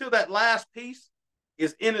not until that last piece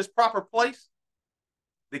is in its proper place,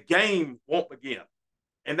 the game won't begin.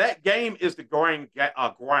 And that game is the ground.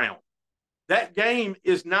 That game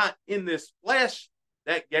is not in this flesh.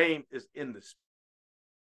 That game is in the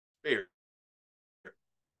spirit.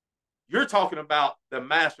 You're talking about the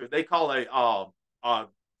master. They call a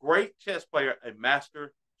great chess player a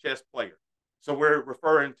master chess player. So we're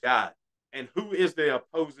referring to God. And who is the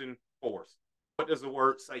opposing force? What does the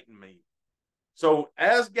word Satan mean? So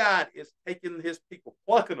as God is taking his people,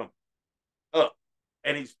 plucking them up,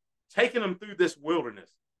 and he's taking them through this wilderness,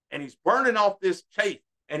 and he's burning off this chaff,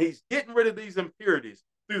 and he's getting rid of these impurities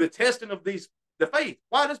through the testing of the faith.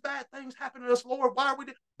 Why does bad things happen to us, Lord? Why are we?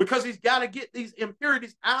 Because he's got to get these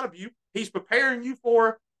impurities out of you. He's preparing you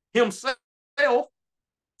for himself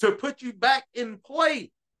to put you back in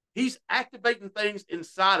play. He's activating things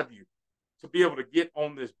inside of you to be able to get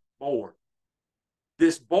on this board.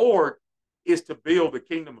 This board is to build the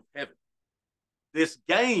kingdom of heaven. This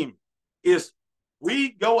game is, we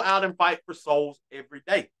go out and fight for souls every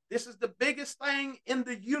day. This is the biggest thing in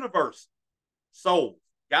the universe. Souls.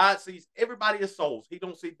 God sees everybody as souls. He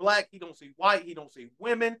don't see black. He don't see white. He don't see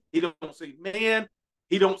women. He don't see men.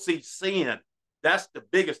 He don't see sin. That's the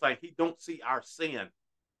biggest thing. He don't see our sin.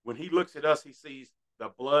 When he looks at us, he sees the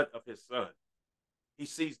blood of his son. He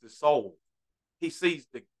sees the soul. He sees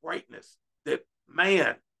the greatness, the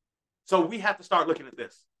man. So we have to start looking at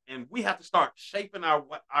this, and we have to start shaping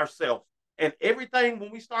ourselves. And everything,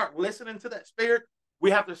 when we start listening to that spirit, we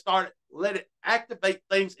have to let it activate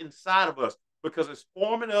things inside of us, because it's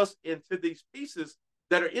forming us into these pieces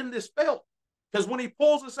that are in this belt. Because when he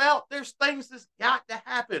pulls us out, there's things that's got to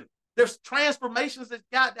happen. There's transformations that's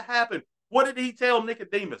got to happen. What did he tell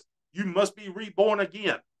Nicodemus? You must be reborn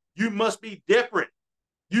again. You must be different.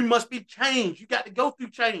 You must be changed. You got to go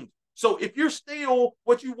through change. So if you're still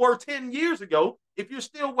what you were 10 years ago, if you're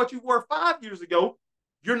still what you were 5 years ago,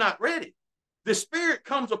 you're not ready. The spirit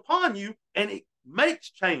comes upon you and it makes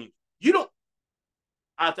change. You don't,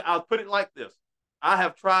 I'll put it like this. I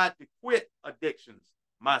have tried to quit addictions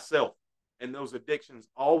myself, and those addictions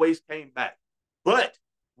always came back. But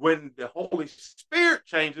when the Holy Spirit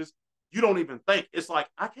changes, you don't even think. It's like,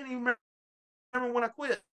 I can't even remember when I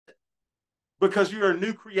quit, because you're a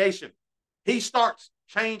new creation. He starts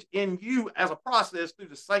change in you as a process through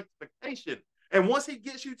the sanctification. And once he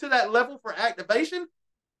gets you to that level for activation,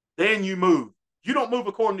 then you move. You don't move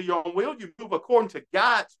according to your own will. You move according to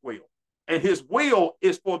God's will. And his will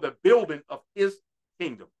is for the building of his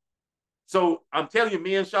kingdom. So I'm telling you,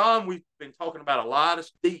 me and Sean, we've been talking about a lot of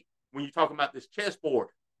deep when you're talking about this chessboard,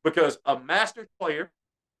 because a master player,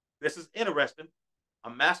 this is interesting, a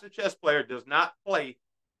master chess player does not play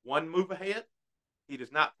one move ahead. He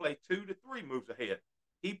does not play 2 to 3 moves ahead.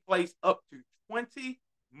 He plays up to 20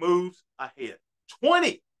 moves ahead.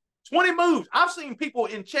 20 moves. I've seen people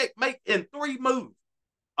in checkmate in 3 moves.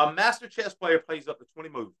 A master chess player plays up to 20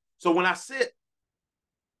 moves. So when I sit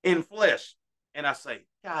in flesh and I say,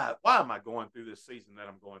 God, why am I going through this season that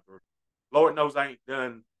I'm going through? Lord knows I ain't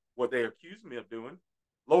done what they accuse me of doing.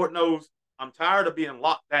 Lord knows I'm tired of being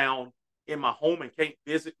locked down in my home and can't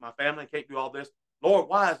visit my family and can't do all this. Lord,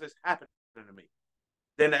 why is this happening to me?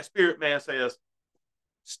 Then that spirit man says,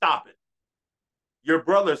 stop it. Your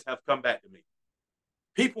brothers have come back to me.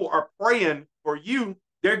 People are praying for you.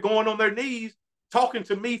 They're going on their knees talking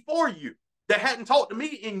to me for you. They hadn't talked to me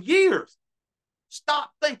in years.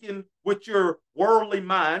 Stop thinking with your worldly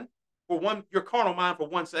mind your carnal mind for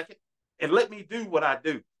 1 second, and let me do what I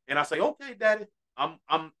do. And I say, okay, Daddy, I'm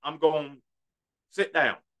going to sit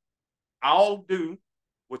down. I'll do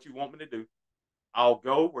what you want me to do. I'll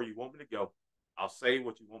go where you want me to go. I'll say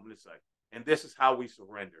what you want me to say. And this is how we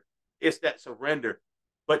surrender. It's that surrender.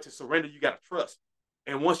 But to surrender, you got to trust.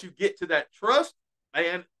 And once you get to that trust,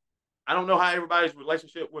 man, I don't know how everybody's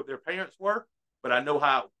relationship with their parents were, but I know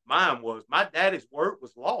how mine was. My daddy's word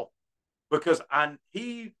was law, because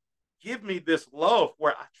he gave me this love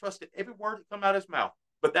where I trusted every word that come out of his mouth.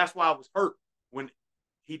 But that's why I was hurt when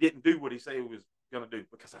he didn't do what he said he was going to do,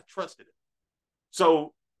 because I trusted him.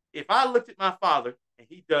 So if I looked at my father and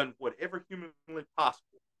he done whatever humanly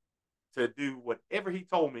possible to do whatever he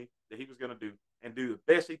told me that he was going to do and do the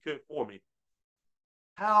best he could for me,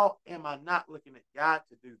 how am I not looking at God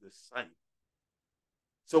to do the same?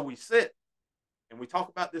 So we sit and we talk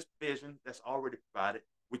about this vision that's already provided.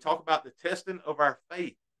 We talk about the testing of our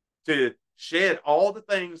faith to shed all the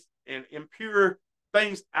things and impure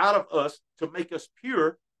things out of us to make us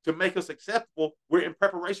pure, to make us acceptable. We're in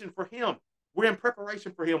preparation for Him. We're in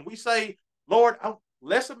preparation for Him. We say, Lord,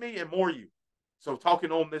 less of me and more of you. So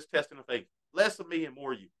talking on this testing of faith, less of me and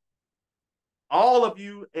more of you. All of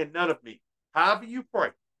you and none of me. However you pray.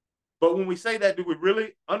 But when we say that, do we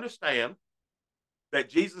really understand that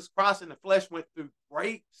Jesus Christ in the flesh went through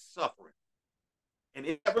great suffering? And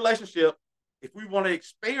in that relationship, if we want to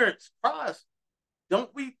experience Christ,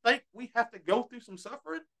 don't we think we have to go through some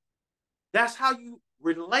suffering? That's how you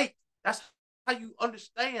relate. That's how you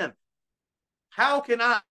understand. How can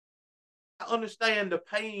I understand the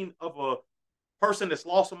pain of a person that's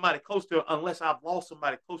lost somebody close to unless I've lost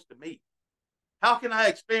somebody close to me? How can I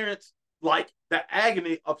experience like the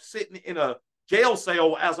agony of sitting in a jail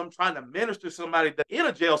cell as I'm trying to minister to somebody that's in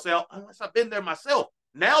a jail cell unless I've been there myself?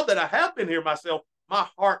 Now that I have been here myself, my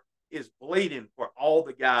heart is bleeding for all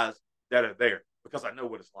the guys that are there because I know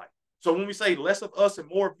what it's like. So when we say less of us and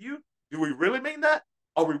more of you, do we really mean that?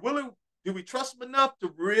 Are we willing? Do we trust Him enough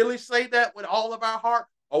to really say that with all of our heart?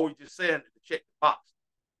 Or are we just saying it to check the box?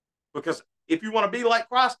 Because if you want to be like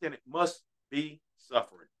Christ, then it must be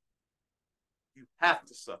suffering. You have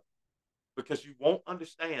to suffer because you won't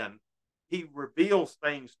understand. He reveals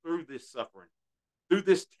things through this suffering, through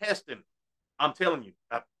this testing. I'm telling you,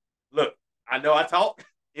 look, I know I talk.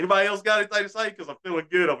 Anybody else got anything to say? Because I'm feeling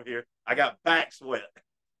good over here. I got back sweat.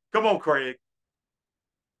 Come on, Craig.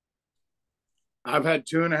 I've had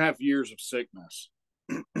 2.5 years of sickness,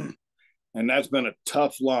 and that's been a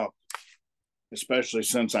tough lump, especially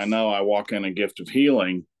since I know I walk in a gift of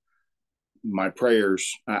healing. My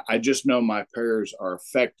prayers, I just know my prayers are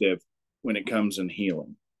effective when it comes in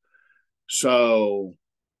healing. So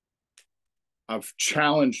I've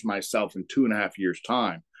challenged myself in 2.5 years'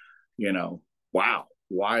 time, wow,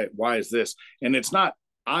 why is this? And it's not,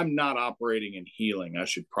 I'm not operating in healing.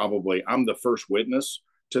 I'm the first witness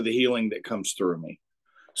to the healing that comes through me.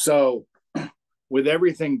 So with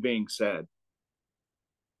everything being said,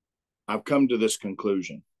 I've come to this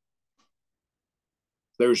conclusion.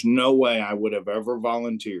 There's no way I would have ever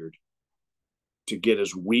volunteered to get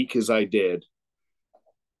as weak as I did,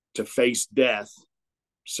 to face death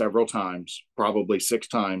several times, probably 6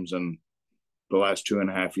 times in the last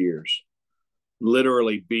 2.5 years,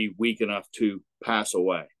 literally be weak enough to pass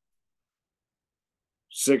away.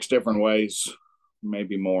 6 different ways,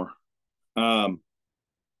 maybe more. I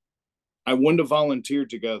wouldn't have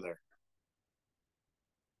volunteered to go there.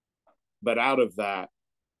 But out of that,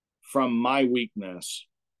 from my weakness,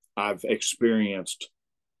 I've experienced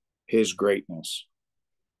His greatness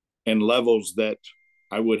in levels that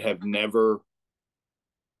I would have never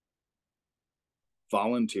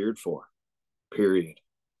volunteered for, period.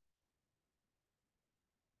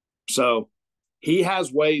 So He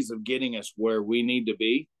has ways of getting us where we need to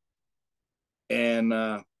be. And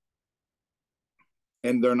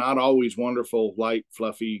they're not always wonderful, light,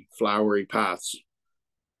 fluffy, flowery paths.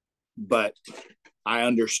 But I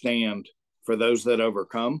understand for those that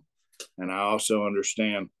overcome, and I also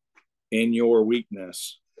understand in your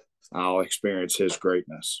weakness, I'll experience His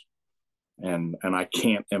greatness. And I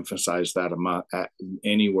can't emphasize that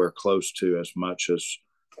anywhere close to as much as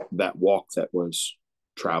that walk that was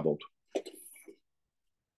traveled.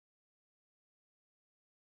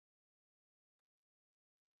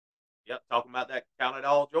 Yep, talking about that, count it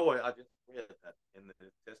all joy. I just read that in the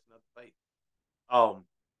testing of the faith.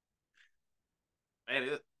 Man,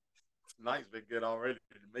 it's night's been good already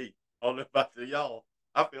to me. I don't know about to y'all.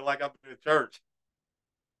 I feel like I'm in church.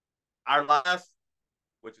 Our last,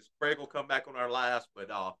 which is Craig will come back on our last,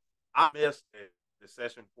 but I missed the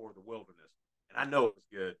session for the wilderness, and I know it was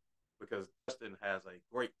good because Justin has a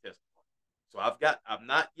great testimony. So I've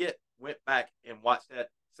not yet went back and watched that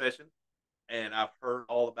session, and I've heard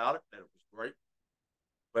all about it, that it was great.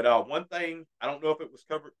 But one thing, I don't know if it was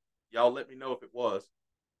covered. Y'all let me know if it was.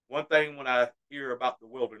 One thing when I hear about the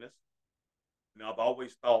wilderness, I've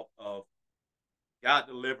always thought of God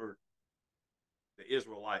delivered the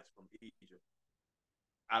Israelites from Egypt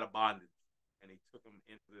out of bondage, and He took them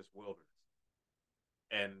into this wilderness.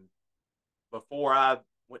 And before I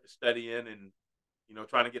went to studying and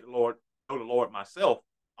trying to get know the Lord myself,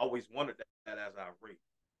 I always wondered that as I read.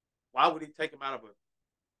 Why would He take them out of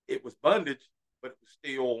it was bondage, but it was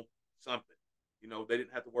still something. They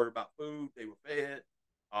didn't have to worry about food. They were fed.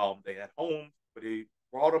 They had homes, but He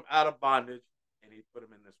brought them out of bondage and He put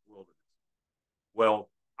them in this wilderness. Well,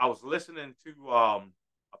 I was listening to a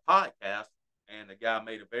podcast, And the guy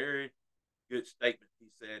made a very good statement. He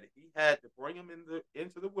said he had to bring them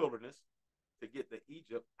into the wilderness to get the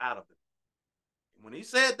Egypt out of it. And when he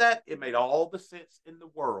said that, it made all the sense in the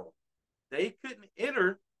world. They couldn't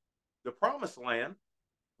enter the promised land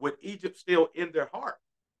with Egypt still in their heart,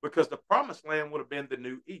 because the promised land would have been the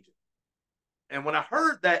new Egypt. And when I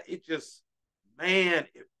heard that, it just, man,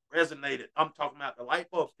 it resonated. I'm talking about the light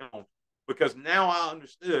bulbs come on, because now I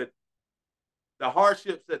understood the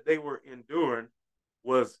hardships that they were enduring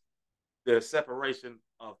was the separation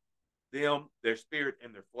of them, their spirit,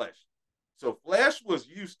 and their flesh. So flesh was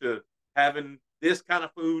used to having this kind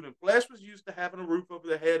of food, and flesh was used to having a roof over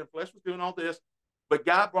their head, and flesh was doing all this. But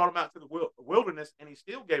God brought them out to the wilderness, and he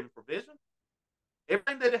still gave them provision.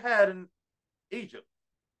 Everything that they had in Egypt,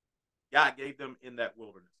 God gave them in that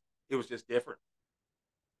wilderness. It was just different.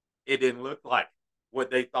 It didn't look like what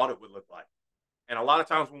they thought it would look like. And a lot of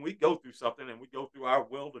times when we go through something and we go through our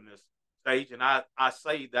wilderness stage, and I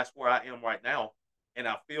say that's where I am right now, and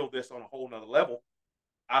I feel this on a whole nother level,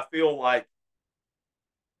 I feel like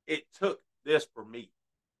it took this for me.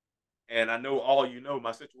 And I know all you know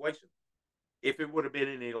my situation. If it would have been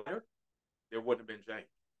any later, there wouldn't have been change.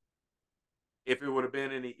 If it would have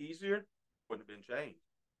been any easier, wouldn't have been change.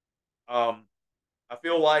 I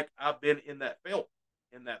feel like I've been in that felt,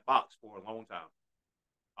 in that box for a long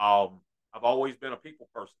time. I've always been a people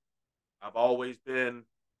person. I've always been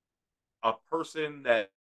a person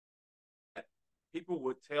that people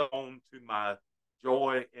would tell on to my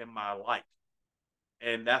joy in my light.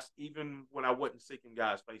 And that's even when I wasn't seeking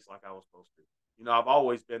God's face like I was supposed to. You know, I've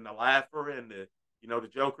always been the laugher and the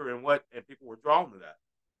joker and people were drawn to that.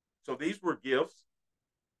 So these were gifts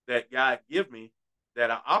that God gave me that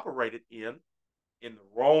I operated in the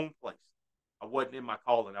wrong place. I wasn't in my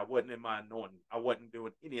calling. I wasn't in my anointing. I wasn't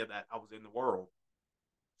doing any of that. I was in the world.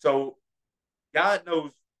 So God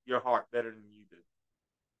knows your heart better than you do.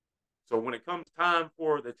 So when it comes time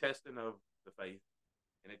for the testing of the faith,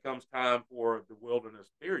 and it comes time for the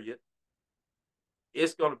wilderness period,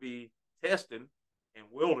 it's going to be testing and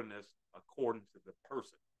wilderness according to the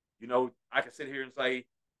person. You know, I can sit here and say,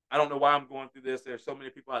 I don't know why I'm going through this. There's so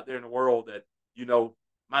many people out there in the world that,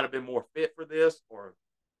 might have been more fit for this or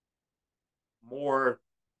more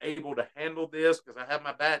able to handle this, because I have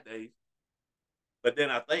my bad days. But then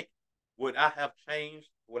I think, would I have changed?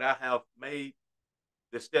 Would I have made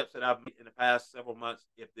the steps that I've made in the past several months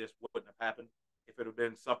if this wouldn't have happened? If it had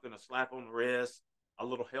been something, a slap on the wrist, a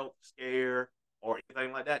little health scare, or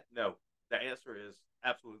anything like that? No, the answer is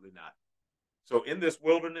absolutely not. So in this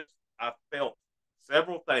wilderness, I felt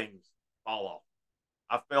several things fall off.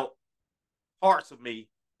 I felt parts of me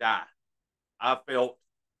die. I felt,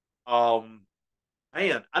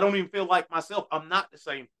 man, I don't even feel like myself. I'm not the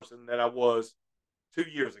same person that I was 2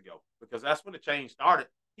 years ago, because that's when the change started.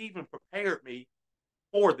 He even prepared me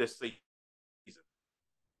for this season.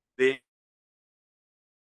 The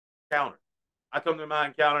encounter. I come to my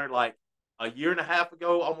encounter like a year and a half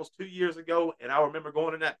ago, almost 2 years ago, and I remember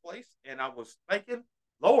going in that place, and I was thinking,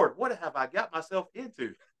 Lord, what have I got myself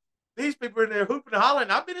into? These people are in there hooping and hollering.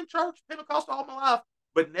 I've been in church, Pentecostal all my life,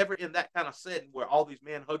 but never in that kind of setting where all these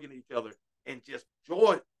men hugging each other and just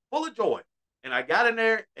joy, full of joy. And I got in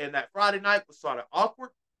there, and that Friday night was sort of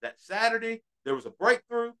awkward. That Saturday, there was a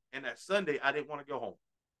breakthrough, and that Sunday, I didn't want to go home.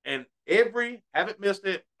 And haven't missed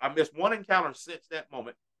it. I missed one encounter since that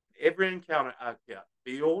moment. Every encounter I got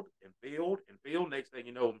filled and filled and filled. Next thing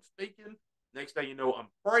you know, I'm speaking. Next thing you know, I'm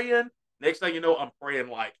praying. Next thing you know, I'm praying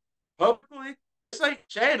like publicly. This ain't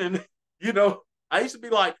Shannon. I used to be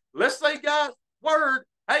like, let's say God's word.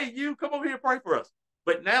 Hey, you come over here and pray for us.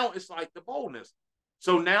 But now it's like the boldness.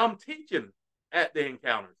 So now I'm teaching at the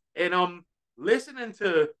encounters, and I'm listening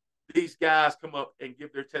to these guys come up and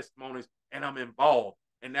give their testimonies, and I'm involved.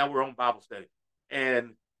 And now we're on Bible study.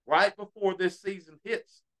 And right before this season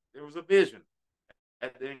hits, there was a vision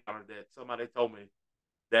at the encounter that somebody told me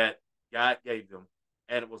that God gave them.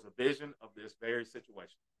 And it was a vision of this very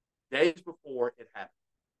situation. Days before it happened.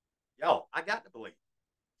 Y'all, I got to believe.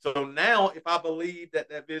 So now if I believe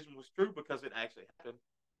that vision was true because it actually happened,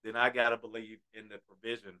 then I got to believe in the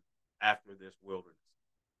provision after this wilderness.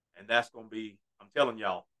 And that's going to be, I'm telling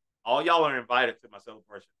y'all, all y'all are invited to my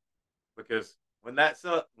celebration. Because when that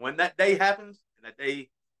day happens and that day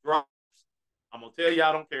drops, I'm going to tell you,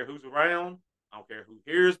 I don't care who's around. I don't care who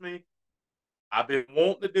hears me. I've been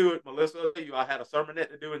wanting to do it. Melissa, I'll tell you, I had a sermonette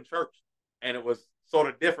to do in church, and it was sort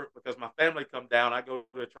of different because my family come down. I go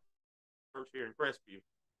to a church here in Crestview,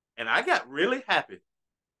 and I got really happy.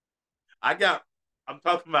 I'm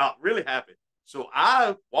talking about really happy. So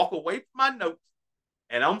I walk away from my notes,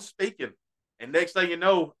 and I'm speaking, and next thing you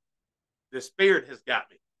know, the Spirit has got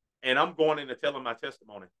me. and I'm going in to tell him my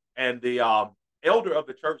testimony. And the elder of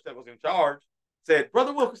the church that was in charge said,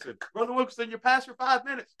 Brother Wilkerson, you're past your 5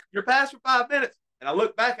 minutes. You're past your 5 minutes. And I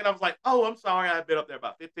looked back and I was like, oh, I'm sorry. I had been up there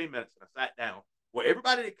about 15 minutes, and I sat down. Well,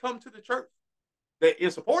 everybody that come to the church that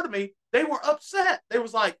in support of me, they were upset. They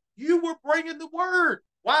was like, you were bringing the word.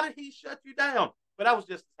 Why did he shut you down? But I was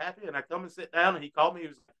just happy, and I come and sit down, and he called me. He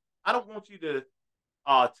was like, I don't want you to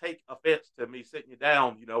take offense to me sitting you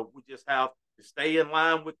down. You know, we just have to stay in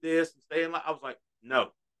line with this and stay in line. I was like,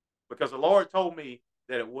 no, because the Lord told me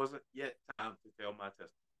that it wasn't yet time to tell my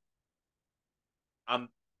testimony.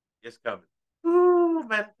 It's coming. Ooh,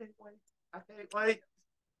 man, I can't wait. I can't wait.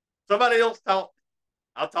 Somebody else talk.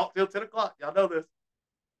 I'll talk till 10 o'clock. Y'all know this.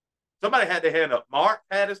 Somebody had their hand up. Mark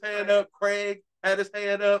had his hand up. Craig had his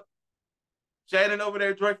hand up. Shannon over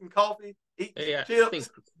there drinking coffee, eating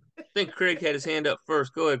chips. I think Craig had his hand up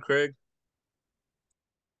first. Go ahead, Craig.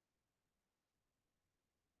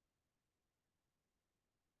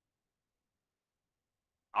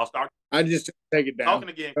 I'll start. I just take it down. Talking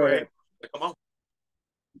again, Craig. Come on.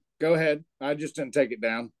 Go ahead. I just didn't take it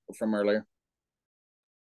down from earlier.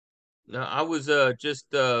 No, I was just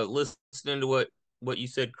listening to what you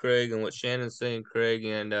said, Craig, and what Shannon's saying, Craig,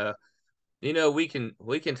 and you know, we can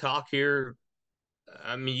talk here.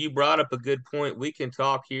 I mean, you brought up a good point. We can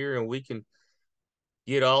talk here and we can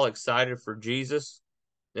get all excited for Jesus.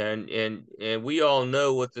 And we all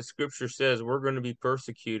know what the scripture says. We're going to be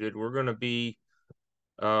persecuted. We're going to be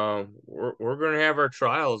we're going to have our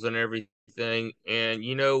trials and everything. And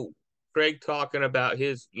you know, Craig talking about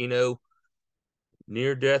his, you know,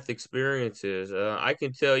 near-death experiences. I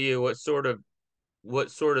can tell you what sort of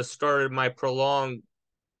started my prolonged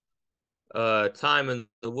time in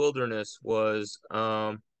the wilderness was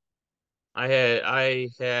I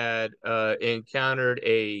had encountered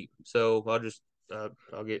so I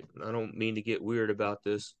don't mean to get weird about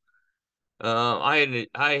this.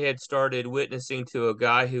 I had started witnessing to a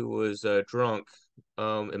guy who was drunk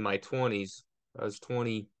in my 20s. I was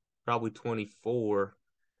probably 24,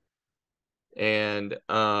 and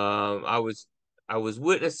I was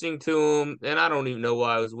witnessing to him, and I don't even know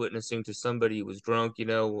why I was witnessing to somebody who was drunk, you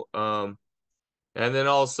know. And then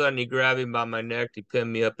all of a sudden he grabbed me by my neck, he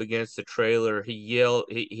pinned me up against the trailer, he yelled,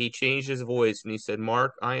 he changed his voice, and he said,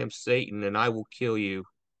 Mark, I am Satan and I will kill you.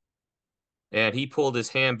 And he pulled his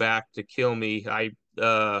hand back to kill me. I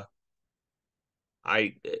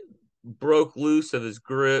broke loose of his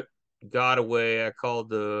grip, got away. I called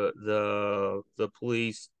the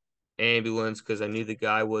police, ambulance, because I knew the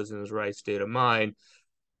guy wasn't in his right state of mind.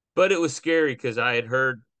 But it was scary because I had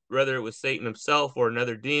heard, whether it was Satan himself or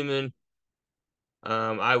another demon,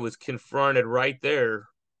 I was confronted right there,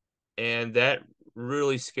 and that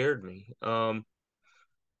really scared me. And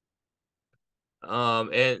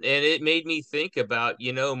it made me think about,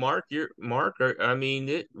 you know, Mark, I mean,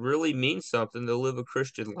 it really means something to live a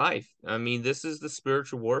Christian life. I mean, this is the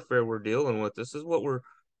spiritual warfare we're dealing with. This is what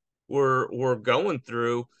we're going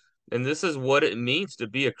through, and this is what it means to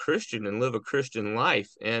be a Christian and live a Christian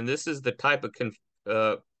life. And this is the type of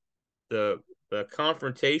the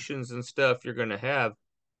confrontations and stuff you're going to have.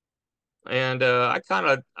 And I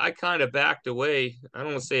kind of backed away. I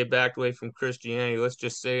don't want to say I backed away from Christianity. Let's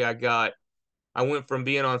just say I went from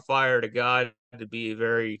being on fire to God to be a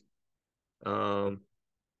very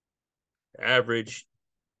average,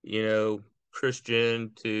 you know,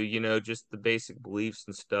 Christian, to, you know, just the basic beliefs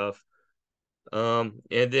and stuff. And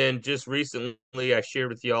then just recently I shared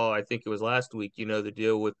with y'all, I think it was last week, you know, the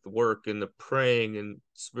deal with the work and the praying and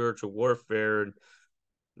spiritual warfare, and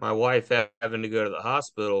my wife having to go to the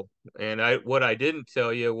hospital. And what I didn't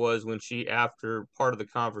tell you was, when she, after part of the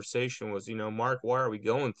conversation was, you know, Mark, why are we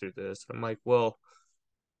going through this? I'm like, well,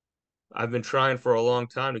 I've been trying for a long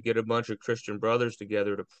time to get a bunch of Christian brothers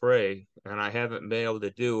together to pray, and I haven't been able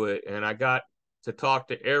to do it. And I got to talk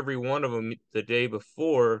to every one of them the day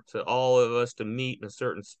before, to all of us to meet in a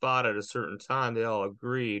certain spot at a certain time. They all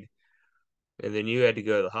agreed. And then you had to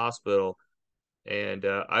go to the hospital, and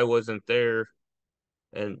I wasn't there.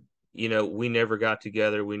 And, you know, we never got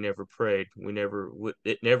together. We never prayed.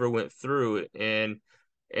 It never went through. And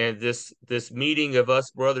this meeting of us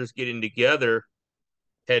brothers getting together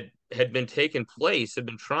had been taking place, had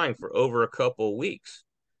been trying for over a couple of weeks.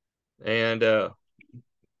 And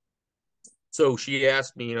so she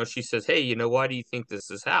asked me, you know, she says, hey, you know, why do you think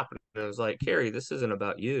this is happening? And I was like, Carrie, this isn't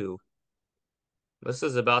about you. This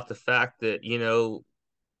is about the fact that, you know,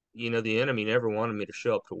 the enemy never wanted me to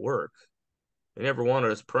show up to work. They never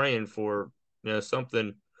wanted us praying for, you know,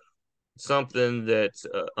 something that's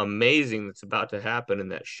amazing that's about to happen in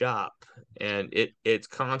that shop. And it's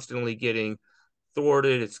constantly getting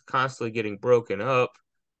thwarted. It's constantly getting broken up.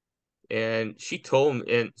 and she told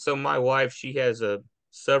me, and so my wife, she has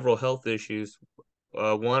several health issues.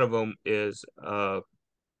 One of them is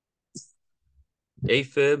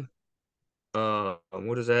AFib.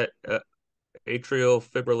 What is that? Atrial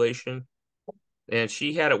fibrillation, and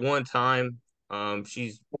she had it one time.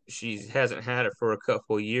 She hasn't had it for a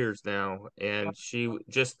couple of years now, and she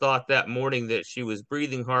just thought that morning that she was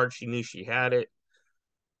breathing hard. She knew she had it.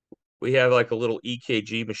 We have like a little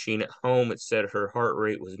EKG machine at home. It said her heart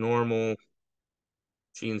rate was normal.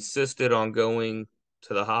 She insisted on going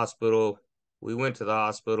to the hospital. We went to the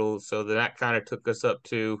hospital, so that kind of took us up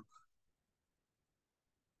to,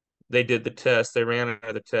 they did the test. They ran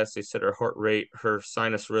another test. They said her heart rate, her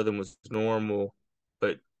sinus rhythm was normal,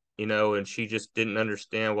 but and she just didn't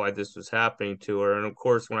understand why this was happening to her. And of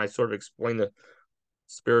course, when I sort of explained the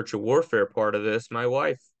spiritual warfare part of this, my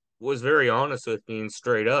wife was very honest with me and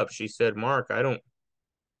straight up. She said, "Mark, I don't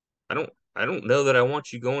know that I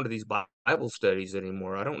want you going to these Bible studies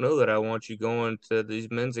anymore. I don't know that I want you going to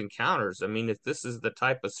these men's encounters. I mean, if this is the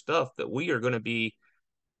type of stuff that we are going to be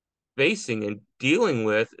facing and dealing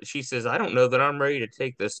with," she says, "I don't know that I'm ready to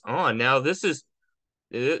take this on." Now, this is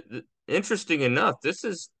interesting enough. This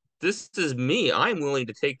is me. I'm willing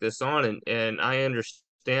to take this on, and I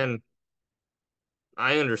understand,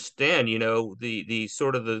 the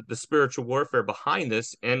sort of the spiritual warfare behind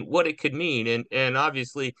this and what it could mean. And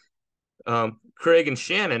obviously, Craig and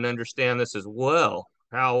Shannon understand this as well.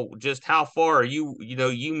 How far you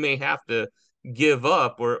may have to give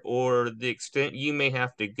up, or the extent you may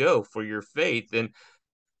have to go for your faith.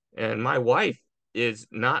 And my wife is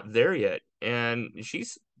not there yet, and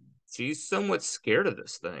she's somewhat scared of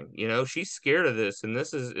this thing. She's scared of this, and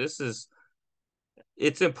this is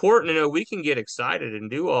it's important to know we can get excited and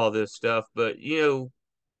do all this stuff, but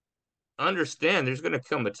understand there's going to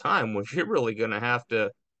come a time when you're really going to have to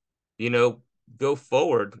you know, go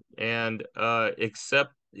forward and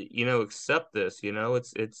accept this.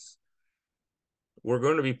 It's we're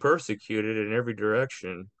going to be persecuted in every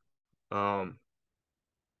direction. Um,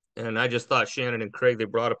 and I just thought Shannon and Craig, they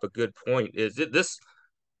brought up a good point. Is it this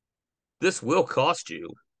will cost you.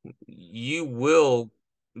 You will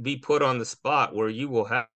be put on the spot where you will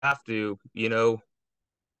have to,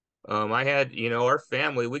 I had, our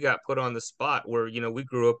family, we got put on the spot where,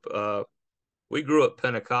 we grew up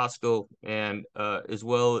Pentecostal, and as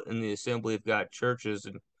well in the Assembly of God churches,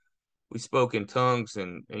 and we spoke in tongues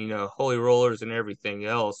and holy rollers and everything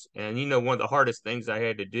else. And one of the hardest things I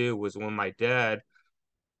had to do was when my dad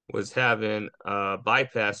was having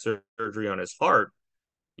bypass surgery on his heart.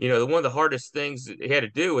 One of the hardest things he had to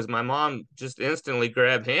do was my mom just instantly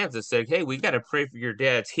grabbed hands and said, "Hey, we got to pray for your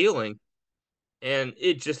dad's healing." And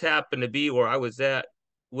it just happened to be where I was at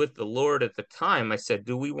with the Lord at the time. I said,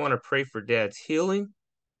 "Do we want to pray for dad's healing,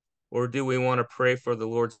 or do we want to pray for the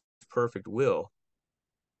Lord's perfect will?"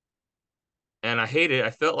 And I hated it.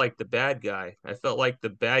 I felt like the bad guy. I felt like the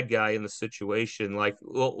bad guy in the situation. Like,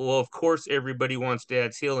 well, of course, everybody wants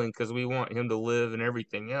dad's healing because we want him to live and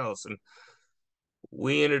everything else. And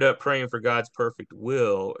we ended up praying for God's perfect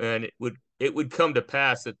will. And it would come to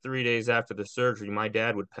pass that 3 days after the surgery, my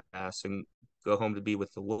dad would pass and go home to be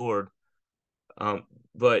with the Lord.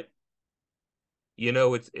 But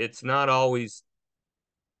it's not always,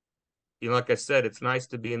 like I said, it's nice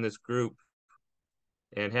to be in this group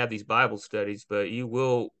and have these Bible studies, but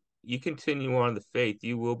you continue on the faith,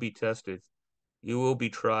 you will be tested, you will be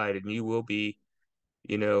tried, and you will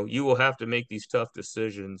have to make these tough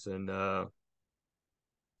decisions. And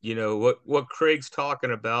what Craig's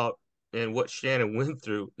talking about and what Shannon went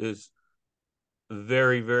through is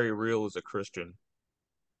very, very real as a Christian.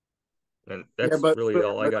 And that's really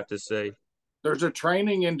all I got to say. There's a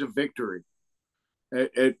training into victory.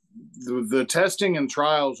 The testing and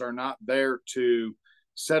trials are not there to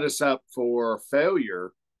set us up for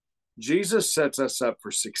failure. Jesus sets us up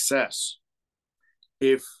for success.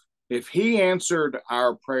 If he answered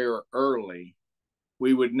our prayer early,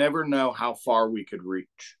 we would never know how far we could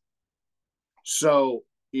reach. So,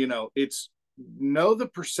 it's know the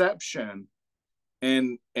perception,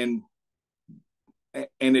 and it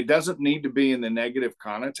doesn't need to be in the negative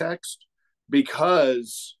context,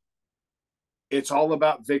 because it's all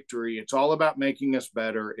about victory. It's all about making us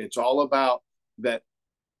better. It's all about that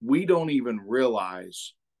we don't even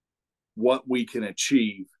realize what we can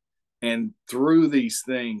achieve. And through these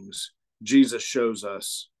things, Jesus shows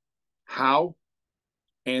us how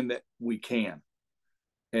and that we can.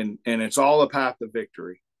 And it's all a path to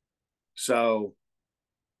victory. So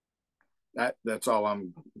that's all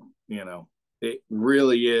it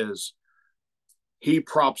really is. He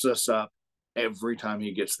props us up every time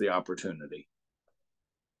he gets the opportunity.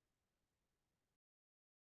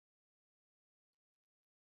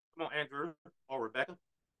 Come on, Andrew or Rebecca.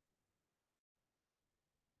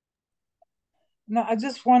 No,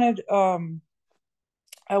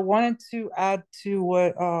 I wanted to add to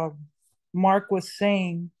what Mark was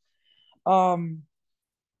saying. So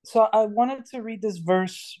I wanted to read this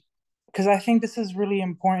verse because I think this is really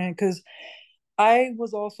important because I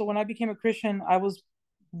was also, when I became a Christian, I was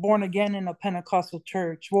born again in a Pentecostal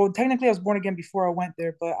church. Well, technically, I was born again before I went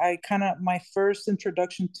there, but my first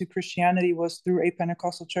introduction to Christianity was through a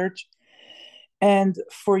Pentecostal church. And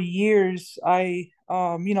for years,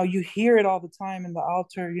 you hear it all the time in the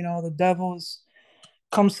altar, the devil's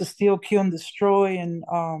comes to steal, kill, and destroy. And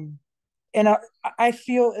I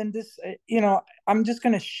feel in this, I'm just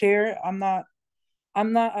going to share. I'm not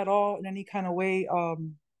at all in any kind of way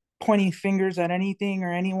pointing fingers at anything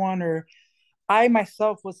or anyone. Or I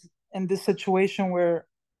myself was in this situation where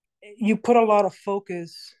you put a lot of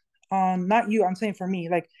focus on, not you, I'm saying for me,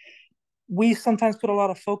 like we sometimes put a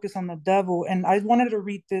lot of focus on the devil. And I wanted to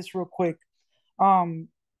read this real quick.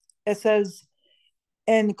 It says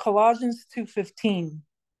in Colossians 2:15,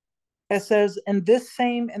 it says, in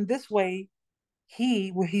this way,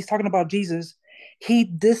 when he's talking about Jesus, he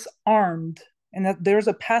disarmed, and that there's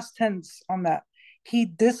a past tense on that. He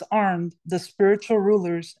disarmed the spiritual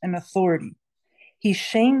rulers and authority. He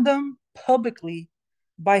shamed them publicly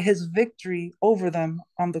by his victory over them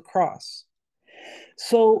on the cross.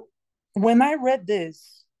 So when I read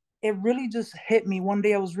this, it really just hit me. One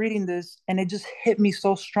day I was reading this and it just hit me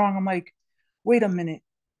so strong. I'm like, wait a minute.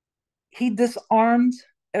 He disarmed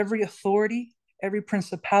every authority, every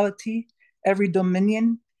principality, every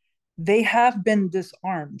dominion. They have been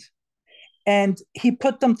disarmed. And he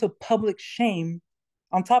put them to public shame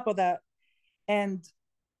on top of that. And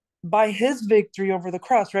by his victory over the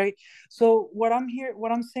cross, right? So what I'm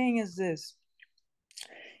saying is this,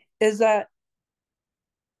 is that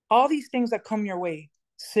all these things that come your way,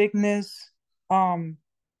 sickness,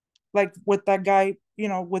 like with that guy,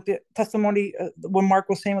 with the testimony, when Mark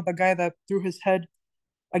was saying with the guy that threw his head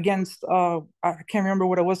against, I can't remember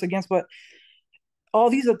what it was against, but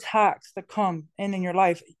all these attacks that come in your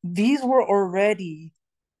life, these were already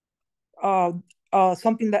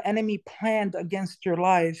something the enemy planned against your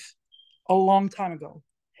life a long time ago.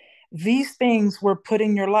 These things were put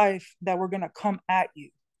in your life that were going to come at you.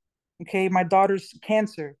 Okay, my daughter's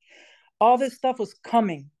cancer, all this stuff was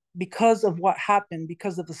coming because of what happened,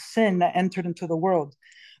 because of the sin that entered into the world.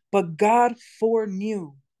 But God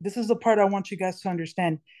foreknew. This is the part I want you guys to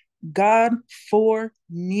understand. God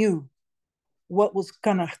foreknew what was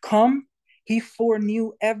going to come. He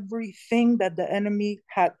foreknew everything that the enemy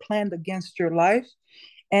had planned against your life.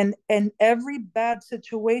 And every bad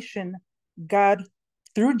situation, God,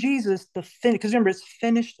 through Jesus, because remember, it's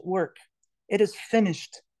finished work. It is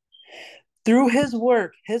finished. Through his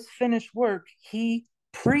work, his finished work, he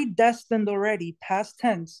predestined already, past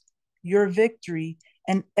tense, your victory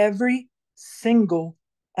and every single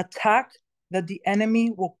attack that the enemy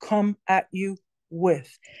will come at you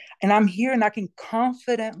with. And I'm here and I can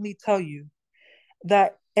confidently tell you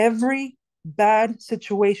that every bad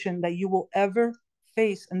situation that you will ever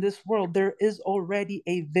face in this world, there is already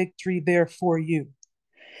a victory there for you.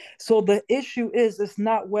 So the issue is, it's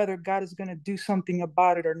not whether God is going to do something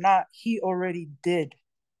about it or not. He already did.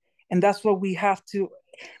 And that's what we have to,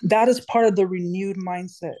 that is part of the renewed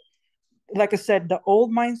mindset. Like I said, the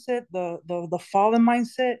old mindset, the fallen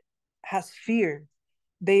mindset has fear.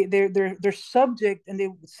 They're subject, and they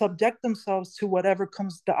subject themselves to whatever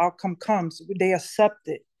comes, the outcome comes. They accept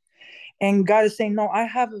it. And God is saying, no, I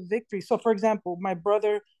have a victory. So for example, my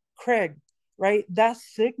brother Craig, right? That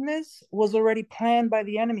sickness was already planned by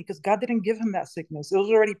the enemy because God didn't give him that sickness. It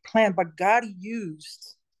was already planned, but God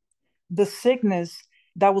used the sickness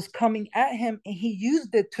that was coming at him, and he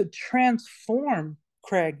used it to transform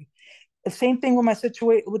Craig. The same thing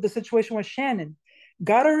with the situation with Shannon.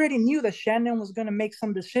 God already knew that Shannon was going to make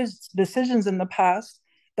some decisions in the past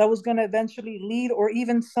that was going to eventually lead, or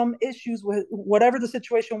even some issues with whatever the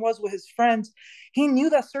situation was with his friends. He knew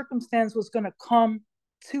that circumstance was going to come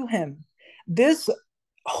to him. This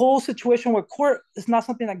whole situation with Court is not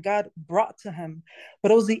something that God brought to him,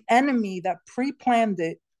 but it was the enemy that pre-planned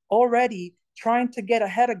it already, trying to get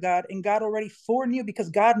ahead of God, and God already foreknew, because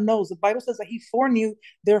God knows. The Bible says that he foreknew,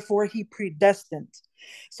 therefore he predestined.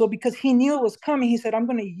 So because he knew it was coming, he said, I'm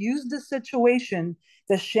going to use this situation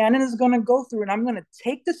that Shannon is going to go through, and I'm going to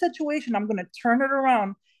take the situation, I'm going to turn it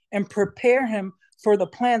around and prepare him for the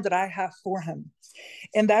plan that I have for him.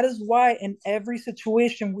 And that is why in every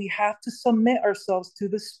situation we have to submit ourselves to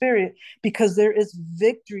the Spirit, because there is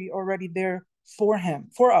victory already there for him,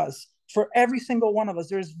 for us. For every single one of us,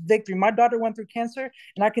 there's victory. My daughter went through cancer,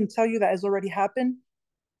 and I can tell you that has already happened,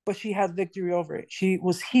 but she has victory over it. She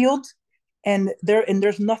was healed, and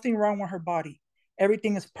there's nothing wrong with her body.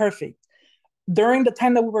 Everything is perfect. During the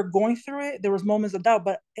time that we were going through it, there was moments of doubt,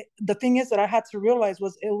 but the thing is that I had to realize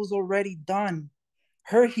was it was already done.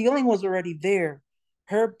 Her healing was already there.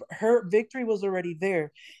 Her victory was already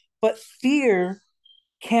there. But fear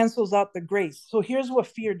cancels out the grace. So here's what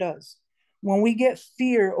fear does. When we get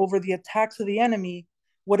fear over the attacks of the enemy,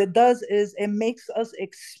 what it does is it makes us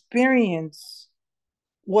experience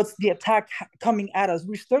what's the attack coming at us.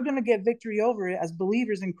 We're still going to get victory over it as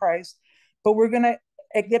believers in Christ, but we're going to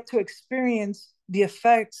get to experience the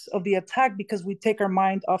effects of the attack because we take our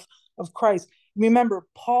mind off of Christ. Remember,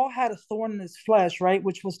 Paul had a thorn in his flesh, right?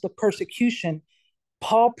 Which was the persecution.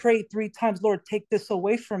 Paul prayed 3 times, Lord, take this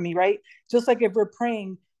away from me, right? Just like if we're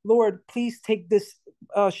praying, Lord, please take this.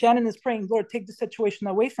 Shannon is praying, Lord, take the situation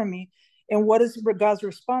away from me. And what is God's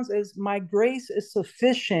response is, my grace is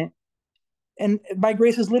sufficient. And my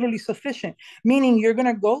grace is literally sufficient, meaning you're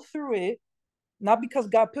going to go through it, not because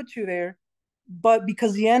God put you there, but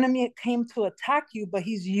because the enemy came to attack you, but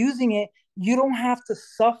he's using it. You don't have to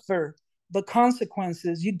suffer the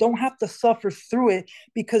consequences. You don't have to suffer through it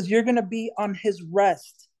because you're going to be on his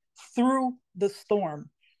rest through the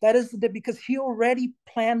storm. That is because he already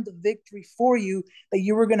planned the victory for you that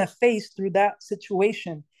you were going to face through that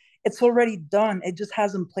situation. It's already done. It just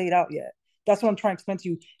hasn't played out yet. That's what I'm trying to explain to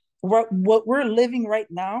you. What we're living right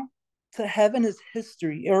now to heaven is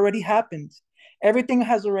history. It already happened. Everything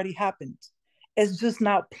has already happened. It's just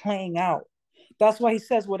not playing out. That's why he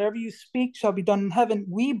says, whatever you speak shall be done in heaven.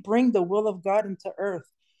 We bring the will of God into earth,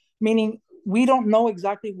 meaning we don't know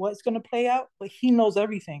exactly what's going to play out, but he knows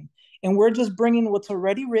everything. And we're just bringing what's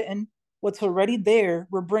already written, what's already there.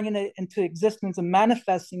 We're bringing it into existence and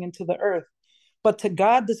manifesting into the earth. But to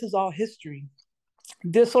God, this is all history.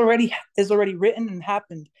 This already is already written and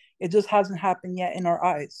happened. It just hasn't happened yet in our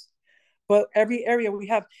eyes. But every area we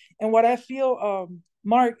have, and what I feel,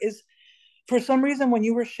 Mark, is for some reason when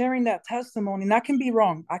you were sharing that testimony, and I can be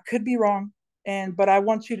wrong, I could be wrong, but I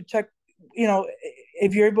want you to check,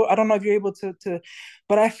 if you're able. I don't know if you're able to,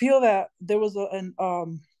 but I feel that there was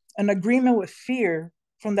an agreement with fear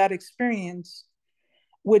from that experience,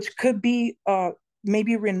 which could be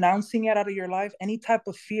maybe renouncing it out of your life. Any type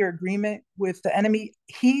of fear agreement with the enemy,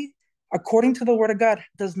 he, according to the word of God,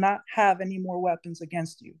 does not have any more weapons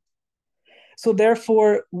against you. So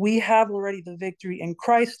therefore, we have already the victory in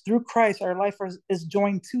Christ. Through Christ, our life is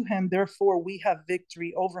joined to him. Therefore, we have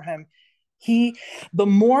victory over him. The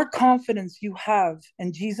more confidence you have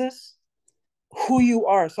in Jesus,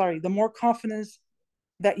 the more confidence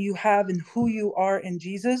that you have in who you are in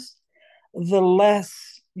Jesus, the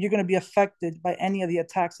less you're going to be affected by any of the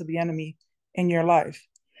attacks of the enemy in your life.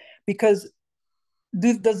 Because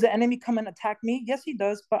does the enemy come and attack me? Yes, he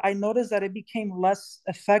does. But I noticed that it became less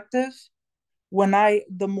effective when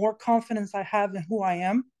the more confidence I have in who I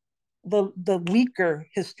am, the weaker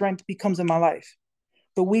his strength becomes in my life.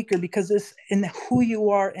 The weaker, because it's in who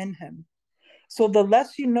you are in him. So the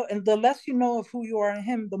less you know, and the less you know of who you are in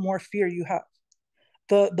him, the more fear you have.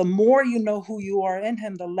 The more you know who you are in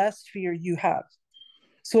him, the less fear you have.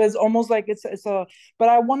 So it's almost like but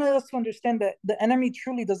I wanted us to understand that the enemy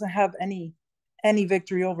truly doesn't have any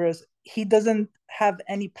victory over us. He doesn't have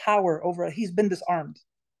any power over us. He's been disarmed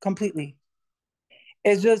completely.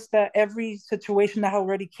 It's just that every situation that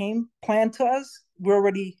already came planned to us, we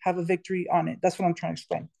already have a victory on it. That's what I'm trying to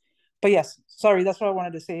explain. But yes, sorry, that's what I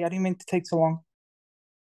wanted to say. I didn't mean to take so long.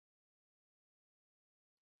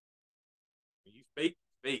 When you speak.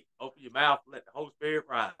 Open your mouth, let the Holy Spirit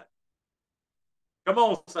ride. Come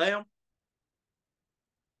on, Sam.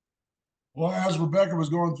 Well, as Rebecca was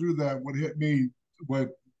going through that, what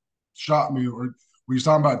shot me, or we was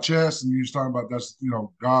talking about chess, and you was talking about that's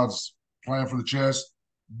God's plan for the chess,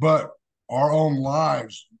 but our own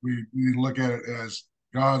lives, we look at it as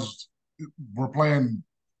we're playing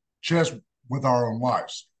chess with our own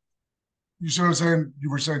lives. You see what I'm saying?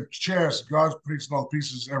 You were saying chess, God's placing all the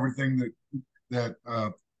pieces, everything that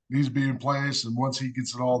needs to be in place, and once he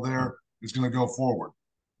gets it all there, it's going to go forward.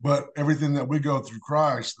 But everything that we go through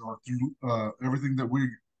Christ, or through everything that we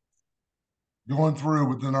going through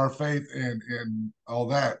within our faith and all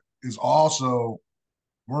that, is also,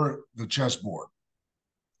 we're the chessboard.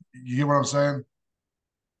 You get what I'm saying?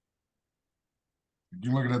 You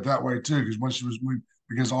can look at it that way too,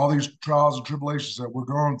 because all these trials and tribulations that we're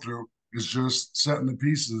going through is just setting the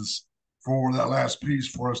pieces for that last piece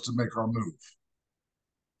for us to make our move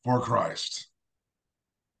for Christ.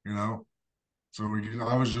 So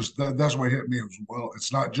I was just that's what hit me as well.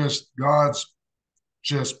 It's not just God's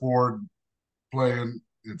chessboard playing;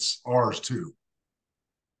 it's ours too.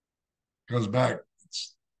 Goes back.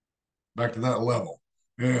 back to that level.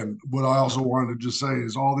 And what I also wanted to just say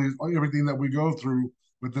is everything that we go through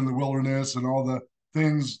within the wilderness and all the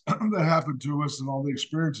things that happen to us and all the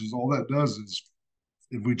experiences, all that does is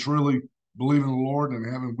if we truly believe in the Lord and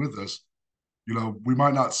have Him with us, we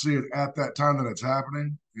might not see it at that time that it's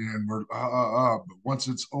happening, and but once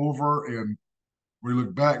it's over and we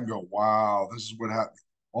look back and go, wow, this is what happened.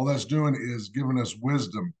 All that's doing is giving us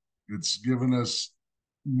wisdom. It's giving us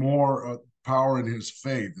more power in His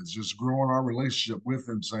faith. It's just growing our relationship with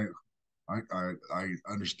Him, saying, I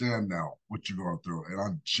understand now what you're going through.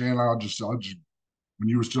 And Shannon, I'll just when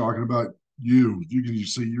you were talking about you can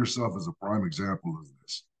see yourself as a prime example of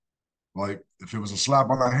this. Like if it was a slap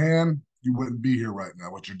on the hand, you wouldn't be here right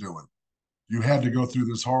now. What you're doing, you had to go through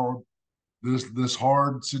this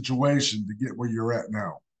hard situation to get where you're at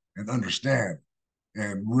now and understand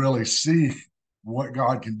and really see what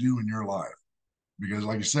God can do in your life. Because,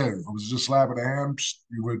 like you said, if it was just slapping a hand,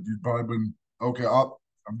 you'd probably been okay.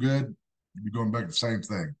 I'm good. You'd be going back to the same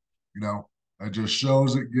thing. That just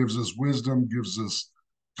shows it, gives us wisdom, gives us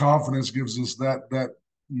confidence, gives us that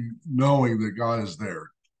knowing that God is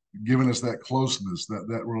there, giving us that closeness,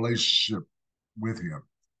 that relationship with Him.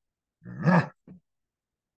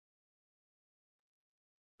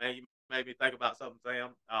 Man, you made me think about something,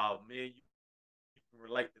 Sam. Me and you can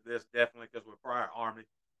relate to this definitely because we're prior Army,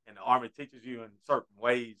 and the Army teaches you in certain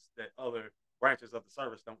ways that other branches of the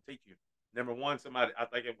service don't teach you. Number one, I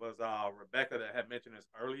think it was Rebecca that had mentioned this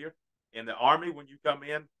earlier. In the Army, when you come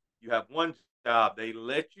in, you have one job. They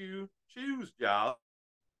let you choose jobs,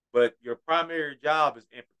 but your primary job is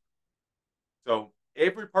infantry. So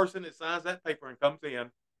every person that signs that paper and comes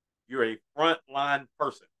in, you're a frontline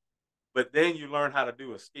person. But then you learn how to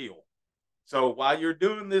do a skill. So while you're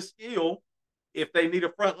doing this skill, if they need a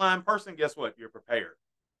frontline person, guess what? You're prepared.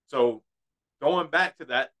 So going back to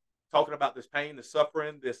that, talking about this pain, the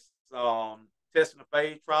suffering, this testing of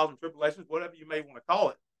faith, trials and tribulations, whatever you may want to call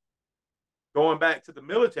it. Going back to the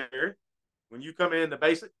military, when you come in the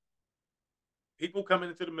basic, people come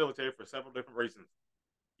into the military for several different reasons.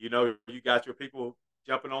 You got your people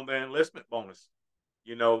jumping on their enlistment bonus.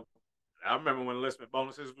 I remember when enlistment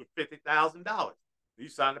bonuses were $50,000. You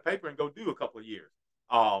sign the paper and go do a couple of years.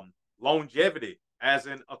 Longevity, as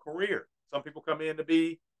in a career. Some people come in to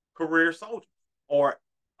be career soldiers or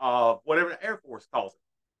whatever the Air Force calls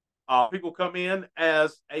it. People come in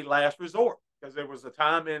as a last resort because there was a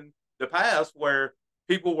time in the past where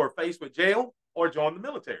people were faced with jail or joined the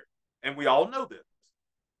military. And we all know this.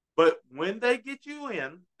 But when they get you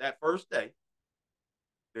in that first day,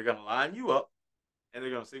 they're going to line you up and they're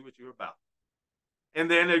going to see what you're about. And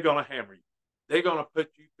then they're going to hammer you. They're going to put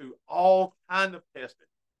you through all kind of testing.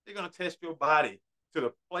 They're going to test your body to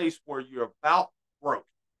the place where you're about broke.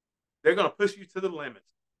 They're going to push you to the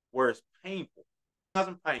limits where it's painful. It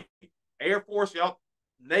doesn't pain. Air Force, y'all,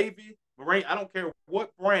 Navy, Marine, I don't care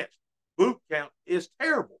what branch, boot camp is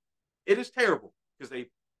terrible. It is terrible because they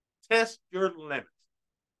test your limits.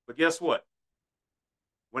 But guess what?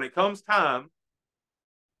 When it comes time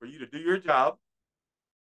for you to do your job,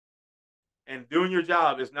 and doing your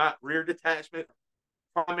job is not rear detachment,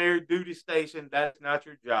 primary duty station. That's not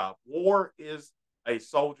your job. War is a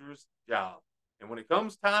soldier's job. And when it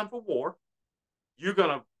comes time for war, you're going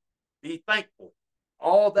to be thankful.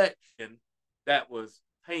 All that was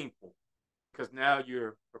painful because now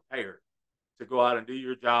you're prepared to go out and do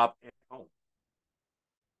your job at home.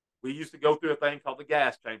 We used to go through a thing called the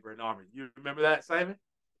gas chamber in the Army. You remember that, Sammy?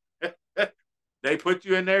 They put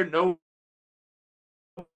you in there, no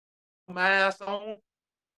mask on.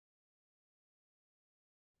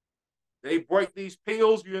 They break these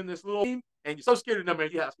pills. You're in this little team, and you're so scared of them,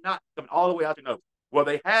 and you have not coming all the way out your nose. Well,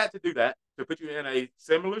 they had to do that to put you in a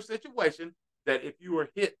similar situation that if you were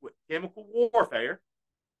hit with chemical warfare,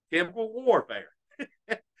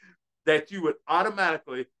 that you would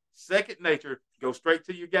automatically, second nature, go straight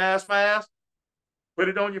to your gas mask, put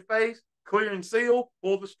it on your face, clear and seal,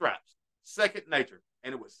 pull the straps. Second nature,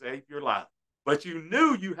 and it would save your life. But you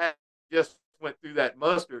knew you had just went through that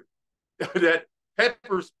mustard, that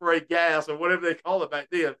pepper spray gas or whatever they call it back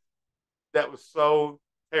then, that was so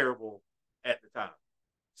terrible at the time.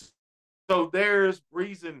 So there's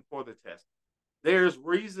reason for the testing. There's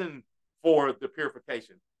reason for the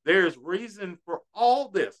purification. There's reason for all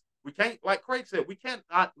this. We can't, like Craig said, we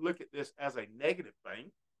cannot look at this as a negative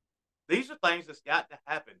thing. These are things that's got to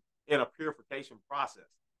happen in a purification process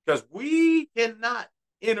because we cannot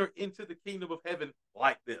enter into the kingdom of heaven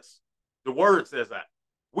like this. The word says that.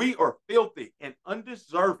 We are filthy and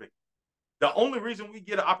undeserving. The only reason we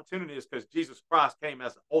get an opportunity is because Jesus Christ came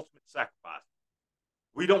as an ultimate sacrifice.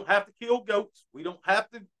 We don't have to kill goats. We don't have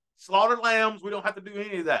to slaughter lambs. We don't have to do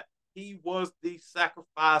any of that. he was the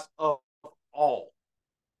sacrifice of all.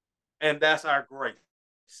 And that's our grace.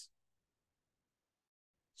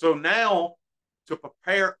 So now, to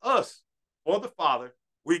prepare us for the Father,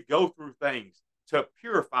 we go through things to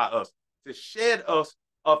purify us, to shed us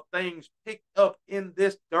of things picked up in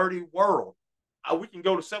this dirty world. We can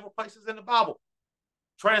go to several places in the Bible.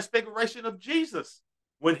 Transfiguration of Jesus.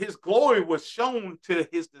 When his glory was shown to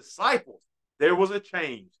his disciples, there was a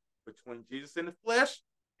change between Jesus in the flesh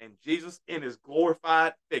and Jesus in his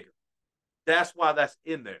glorified figure. That's why that's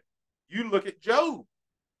in there. You look at Job.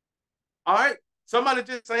 All right.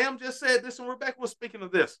 Sam just said this, and Rebecca was speaking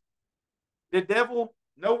of this. The devil,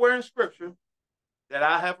 nowhere in scripture that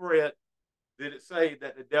I have read did it say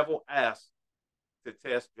that the devil asked to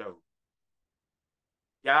test Job.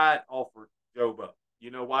 God offered Job up.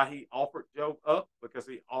 You know why he offered Job up? Because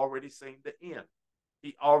he already seen the end.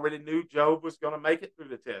 He already knew Job was going to make it through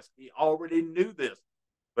the test. He already knew this,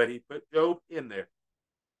 but he put Job in there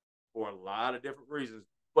for a lot of different reasons.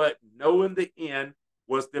 But knowing the end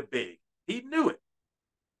was the big. He knew it.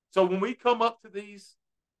 So when we come up to these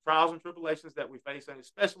trials and tribulations that we face, and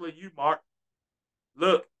especially you, Mark,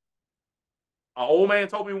 look, an old man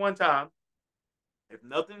told me one time, if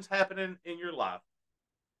nothing's happening in your life,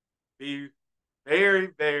 be very,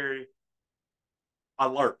 very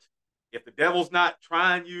alert. If the devil's not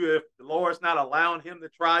trying you, if the Lord's not allowing him to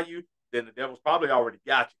try you, then the devil's probably already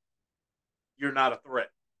got you. You're not a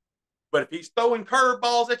threat. But if he's throwing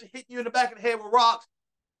curveballs at you, hitting you in the back of the head with rocks,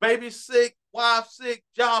 baby sick, wife sick,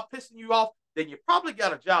 job pissing you off, then you probably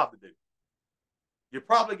got a job to do. You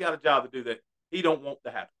probably got a job to do that he don't want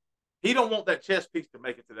to happen. He don't want that chess piece to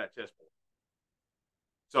make it to that chessboard.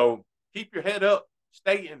 So keep your head up,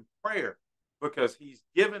 stay in prayer, because he's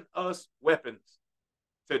given us weapons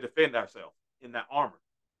to defend ourselves in that armor.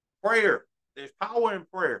 Prayer. There's power in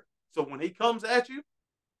prayer. So when he comes at you,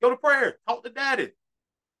 go to prayer. Talk to daddy.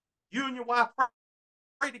 You and your wife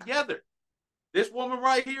pray together. This woman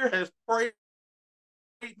right here has prayed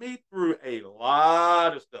me through a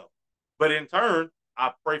lot of stuff. But in turn,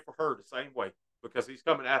 I pray for her the same way, because he's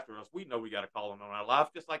coming after us. We know we got a calling on our life,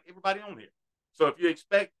 just like everybody on here. So if you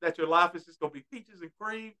expect that your life is just going to be peaches and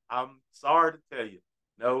cream, I'm sorry to tell you,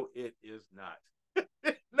 no, it is not.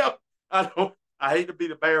 No, I don't. I hate to be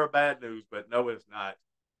the bearer of bad news, but no, it's not.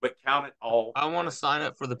 But count it all. I want to sign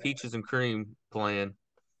up for the peaches and cream plan.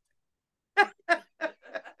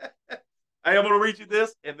 I am going to read you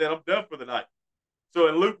this, and then I'm done for the night. So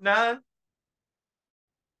in Luke 9, let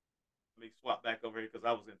me swap back over here because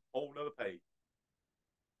I was in a whole nother page.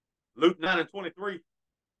 Luke 9 and 23,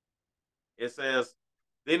 it says,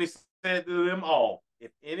 then he said to them all,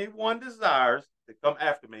 if anyone desires to come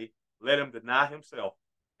after me, let him deny himself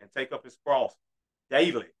and take up his cross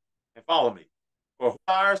daily and follow me. For who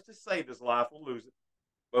desires to save his life will lose it,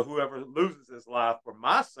 but whoever loses his life for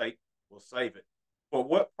my sake will save it. For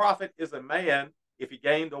what profit is a man if he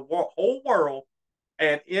gained the whole world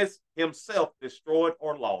and is himself destroyed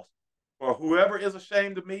or lost? For whoever is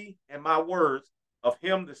ashamed of me and my words, of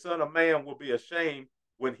him the Son of Man will be ashamed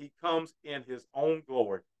when he comes in his own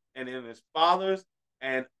glory and in his Father's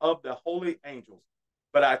and of the holy angels.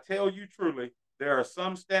 But I tell you truly, there are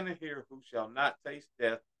some standing here who shall not taste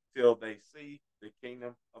death till they see the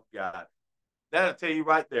kingdom of God. That'll tell you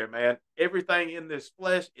right there, man. Everything in this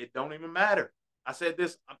flesh, it don't even matter. I said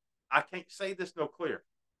this, I can't say this no clearer.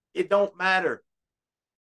 It don't matter.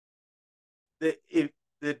 The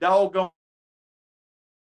doggone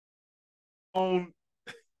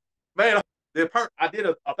man, I did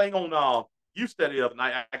a thing on youth study the other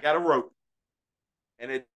night. I got a rope,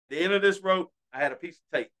 and at the end of this rope, I had a piece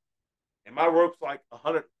of tape, and my rope's like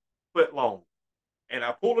 100 foot long. And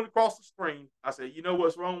I pulled it across the screen. I said, you know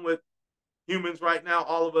what's wrong with humans right now?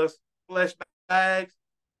 All of us flesh bags.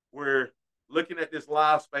 We're looking at this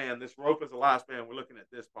lifespan. This rope is a lifespan. We're looking at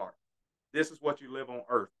this part. This is what you live on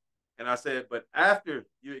earth. And I said, but after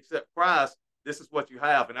you accept Christ, this is what you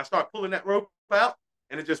have. And I start pulling that rope out,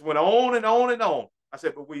 and it just went on and on and on. I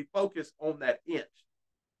said, but we focus on that inch,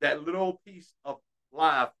 that little piece of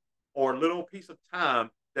life or little piece of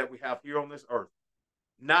time that we have here on this earth,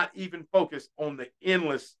 not even focus on the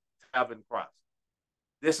endless time in Christ.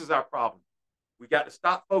 This is our problem. We got to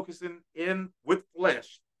stop focusing in with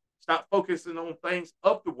flesh, stop focusing on things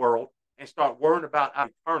of the world, and start worrying about our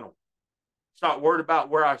eternal. Start worrying about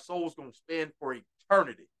where our soul's going to spend for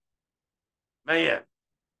eternity. Man,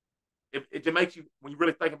 it makes you, when you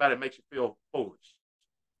really think about it, it makes you feel foolish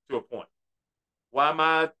to a point. Why am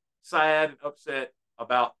I sad and upset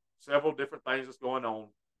about several different things that's going on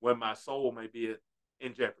when my soul may be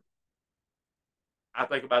in jeopardy? I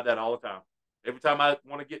think about that all the time. Every time I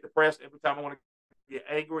want to get depressed, every time I want to get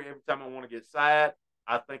angry, every time I want to get sad,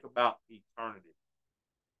 I think about eternity.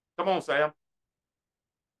 Come on, Sam.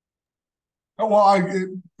 Oh,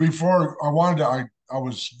 well, before I wanted to, I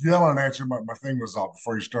was yelling at you, my thing was off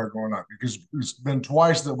before you started going up because it's been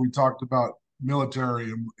twice that we talked about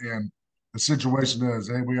military and the situation is,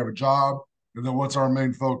 hey, we have a job, and then what's our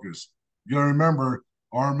main focus? You got to remember,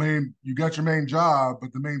 you got your main job,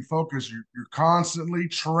 but the main focus, you're constantly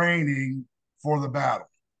training for the battle.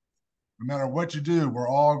 No matter what you do, we're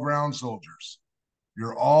all ground soldiers.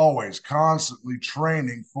 You're always constantly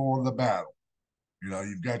training for the battle.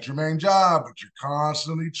 You've got your main job, but you're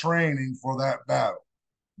constantly training for that battle.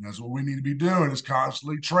 And that's what we need to be doing, is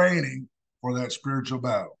constantly training for that spiritual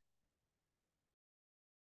battle.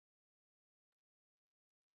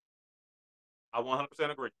 I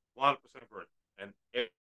 100% agree. 100% agree. And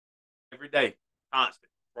every day,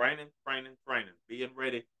 constant training, being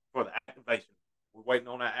ready for the activation. We're waiting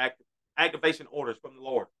on our activation orders from the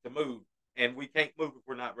Lord to move, and we can't move if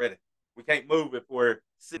we're not ready. We can't move if we're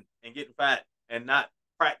sitting and getting fat and not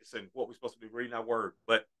practicing what we're supposed to be reading our word.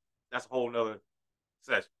 But that's a whole nother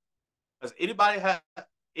session. Does anybody have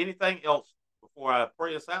anything else before I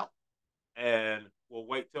pray us out? And we'll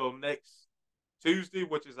wait till next Tuesday,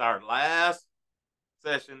 which is our last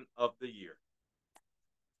session of the year.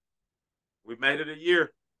 We've made it a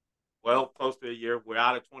year. Well, close to a year. We're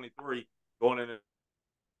out of 23, going into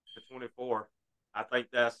 24. I think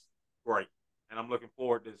that's great. And I'm looking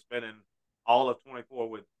forward to spending all of 24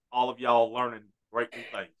 with all of y'all learning great new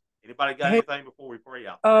things. Anybody got anything before we pray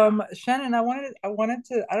out? Shannon, I wanted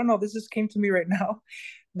to, I don't know, this just came to me right now,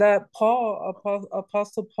 that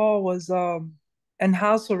Apostle Paul was in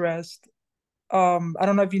house arrest. I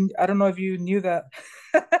don't know if you knew that.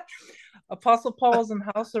 Apostle Paul was in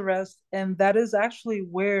house arrest, and that is actually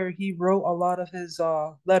where he wrote a lot of his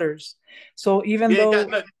letters. So even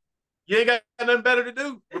though you ain't got nothing better to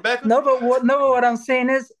do, Rebecca. No, but what I'm saying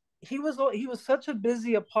is he was such a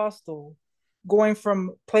busy apostle, going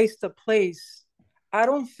from place to place. I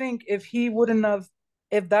don't think if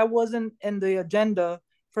that wasn't in the agenda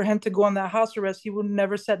for him to go on that house arrest, he would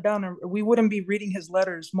never sat down, and we wouldn't be reading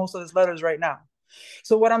most of his letters right now.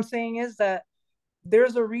 So what I'm saying is that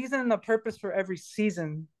there's a reason and a purpose for every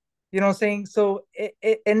season. You know what I'm saying? So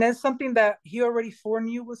and that's something that he already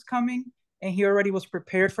foreknew was coming, and he already was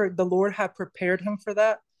prepared for it. The Lord had prepared him for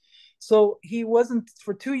that. So he wasn't,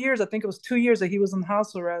 for 2 years, I think it was 2 years that he was in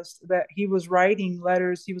house arrest, that he was writing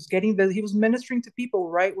letters, he was ministering to people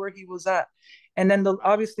right where he was at. And then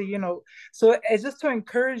obviously, so it's just to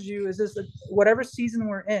encourage you, is just whatever season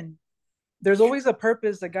we're in, there's always a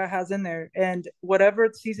purpose that God has in there. And whatever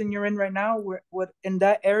season you're in right now, what in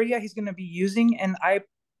that area he's going to be using. And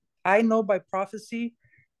I know by prophecy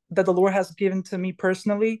that the Lord has given to me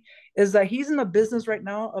personally, is that he's in the business right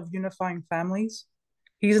now of unifying families.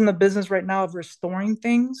 He's in the business right now of restoring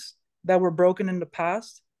things that were broken in the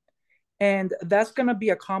past. And that's going to be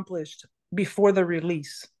accomplished before the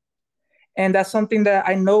release. And that's something that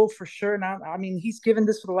I know for sure now. I mean, he's given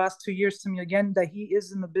this for the last 2 years to me again, that he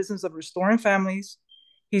is in the business of restoring families.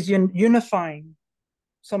 He's unifying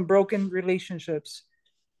some broken relationships.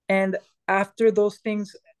 And after those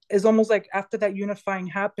things, it's almost like after that unifying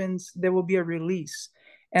happens, there will be a release.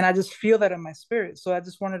 And I just feel that in my spirit. So I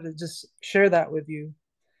just wanted to just share that with you.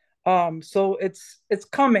 So it's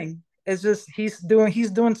coming. It's just he's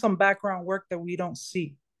doing some background work that we don't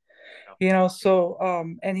see. So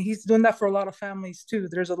and he's doing that for a lot of families too.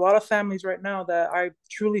 There's a lot of families right now that I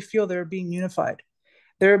truly feel they're being unified.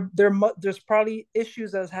 There's probably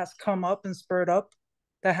issues that has come up and spurred up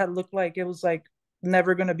that had looked like it was like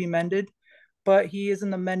never going to be mended, but he is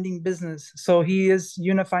in the mending business. So he is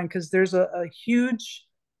unifying because there's a huge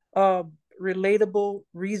relatable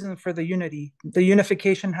reason for the unity. The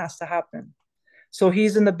unification has to happen. So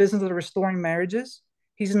he's in the business of restoring marriages.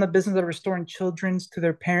 He's in the business of restoring children to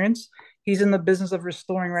their parents. He's in the business of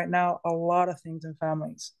restoring right now a lot of things in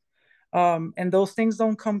families. And those things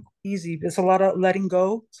don't come easy. It's a lot of letting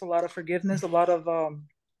go. It's a lot of forgiveness, a lot of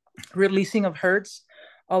releasing of hurts,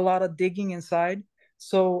 a lot of digging inside.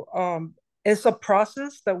 So it's a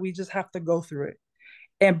process that we just have to go through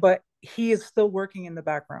it. But he is still working in the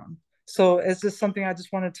background. So it's just something I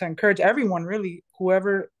just wanted to encourage everyone, really,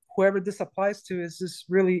 whoever this applies to, is just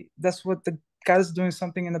really, that's what the God is doing,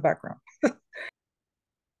 something in the background.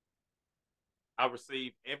 I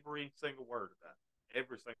receive every single word of that,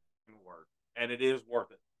 every single word, and it is worth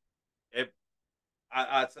it.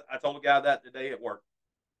 I told a guy that today at work.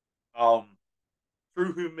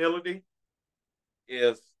 True humility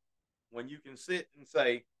is when you can sit and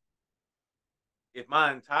say, if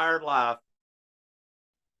my entire life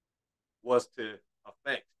was to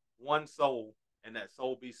affect one soul and that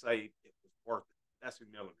soul be saved, it was worth it. That's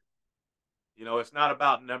humility. You know, it's not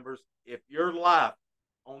about numbers. If your life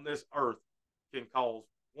on this earth can cause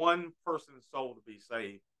one person's soul to be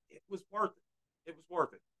saved, it was worth it. It was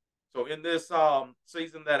worth it. So in this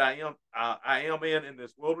season that I am in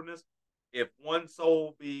this wilderness, if one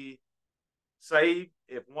soul be saved,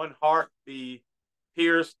 if one heart be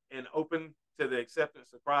pierced and open to the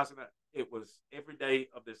acceptance of Christ, it was every day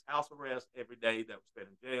of this house arrest, every day that was spent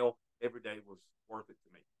in jail, every day was worth it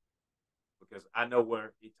to me, because I know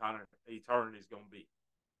where eternity is going to be.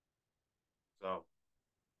 So,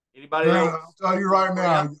 anybody else? I'll tell you right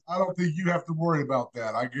now, I don't think you have to worry about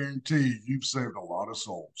that. I guarantee you, you've saved a lot of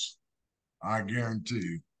souls. I guarantee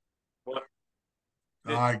you. What?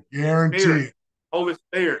 I guarantee Spirit, Holy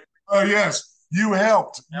Spirit. Oh yes, you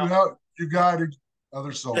helped. You helped. You guided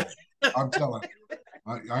other souls. I'm telling you.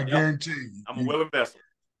 I guarantee you. I'm a willing vessel.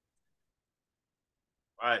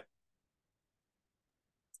 All right.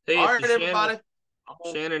 Hey, all right, everybody.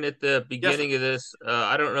 Shannon, at the beginning of this,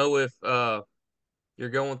 I don't know if you're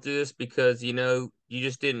going through this because you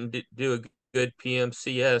just didn't do a good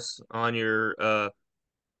PMCS on your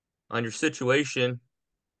situation,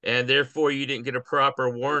 and therefore you didn't get a proper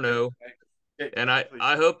warno. And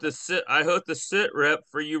I hope the sit rep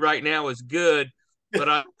for you right now is good, but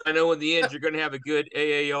I know in the end you're going to have a good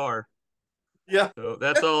AAR. Yeah. So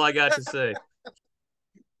that's all I got to say.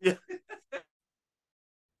 Yeah.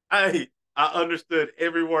 I understood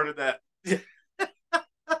every word of that.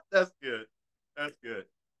 That's good. That's good.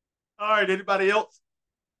 All right. Anybody else?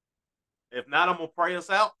 If not, I'm going to pray us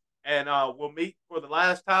out, and we'll meet for the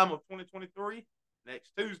last time of 2023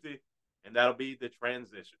 next Tuesday, and that'll be the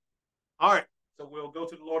transition. All right. So we'll go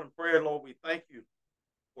to the Lord in prayer. Lord, we thank you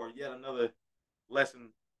for yet another lesson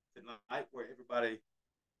tonight where everybody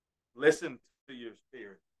listened to your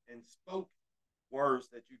spirit and spoke words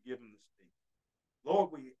that you give them to speak.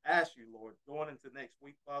 Lord, we ask you, Lord, going into next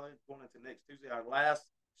week, Father, going into next Tuesday, our last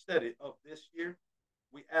study of this year,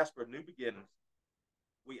 we ask for new beginnings.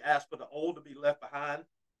 We ask for the old to be left behind.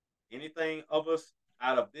 Anything of us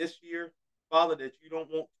out of this year, Father, that you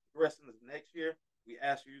don't want to progress into the next year, we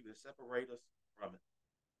ask you to separate us from it.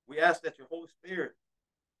 We ask that your Holy Spirit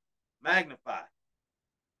magnify,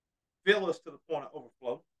 fill us to the point of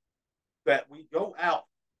overflow, that we go out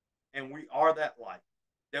and we are that light,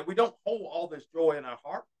 that we don't hold all this joy in our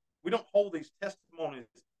heart. We don't hold these testimonies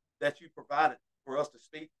that you provided for us to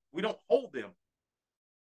speak. We don't hold them.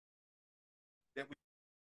 That we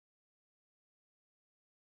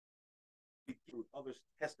through others'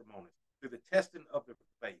 testimonies, through the testing of their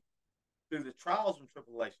faith, through the trials and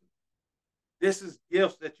tribulations. This is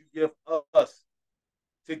gifts that you give us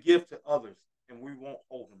to give to others, and we won't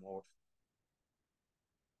hold them, Lord.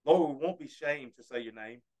 Lord, we won't be shamed to say your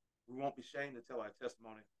name. We won't be shamed to tell our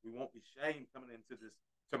testimony. We won't be shamed coming into this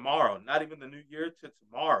tomorrow, not even the new year, to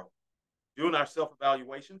tomorrow, doing our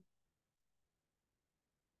self-evaluation,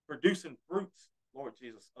 producing fruits, Lord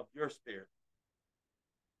Jesus, of your spirit,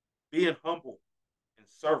 being humble and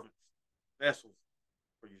servants, vessels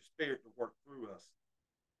for your spirit to work through us.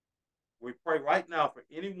 We pray right now for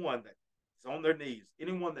anyone that is on their knees,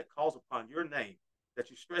 anyone that calls upon your name, that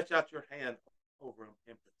you stretch out your hand over them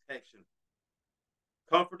in protection.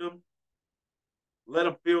 Comfort them. Let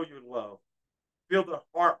them feel your love. Fill their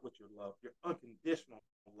heart with your love, your unconditional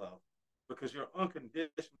love, because your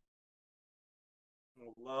unconditional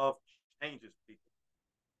love changes people.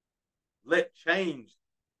 Let change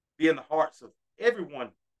be in the hearts of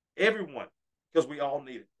everyone, because we all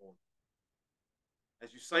need it, Lord.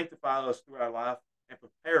 As you sanctify us through our life and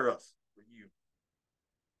prepare us for you.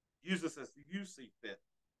 Use us as you see fit.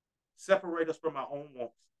 Separate us from our own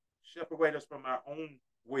wants. Separate us from our own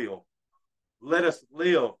will. Let us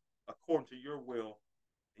live according to your will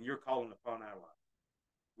and your calling upon our life.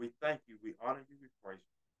 We thank you. We honor you. We praise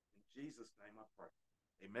you. In Jesus' name I pray.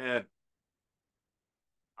 Amen.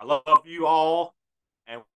 I love you all,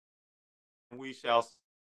 and we shall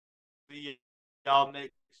see y'all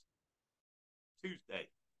next Tuesday.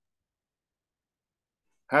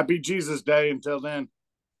 Happy Jesus Day until then.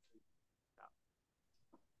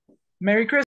 Merry Christmas.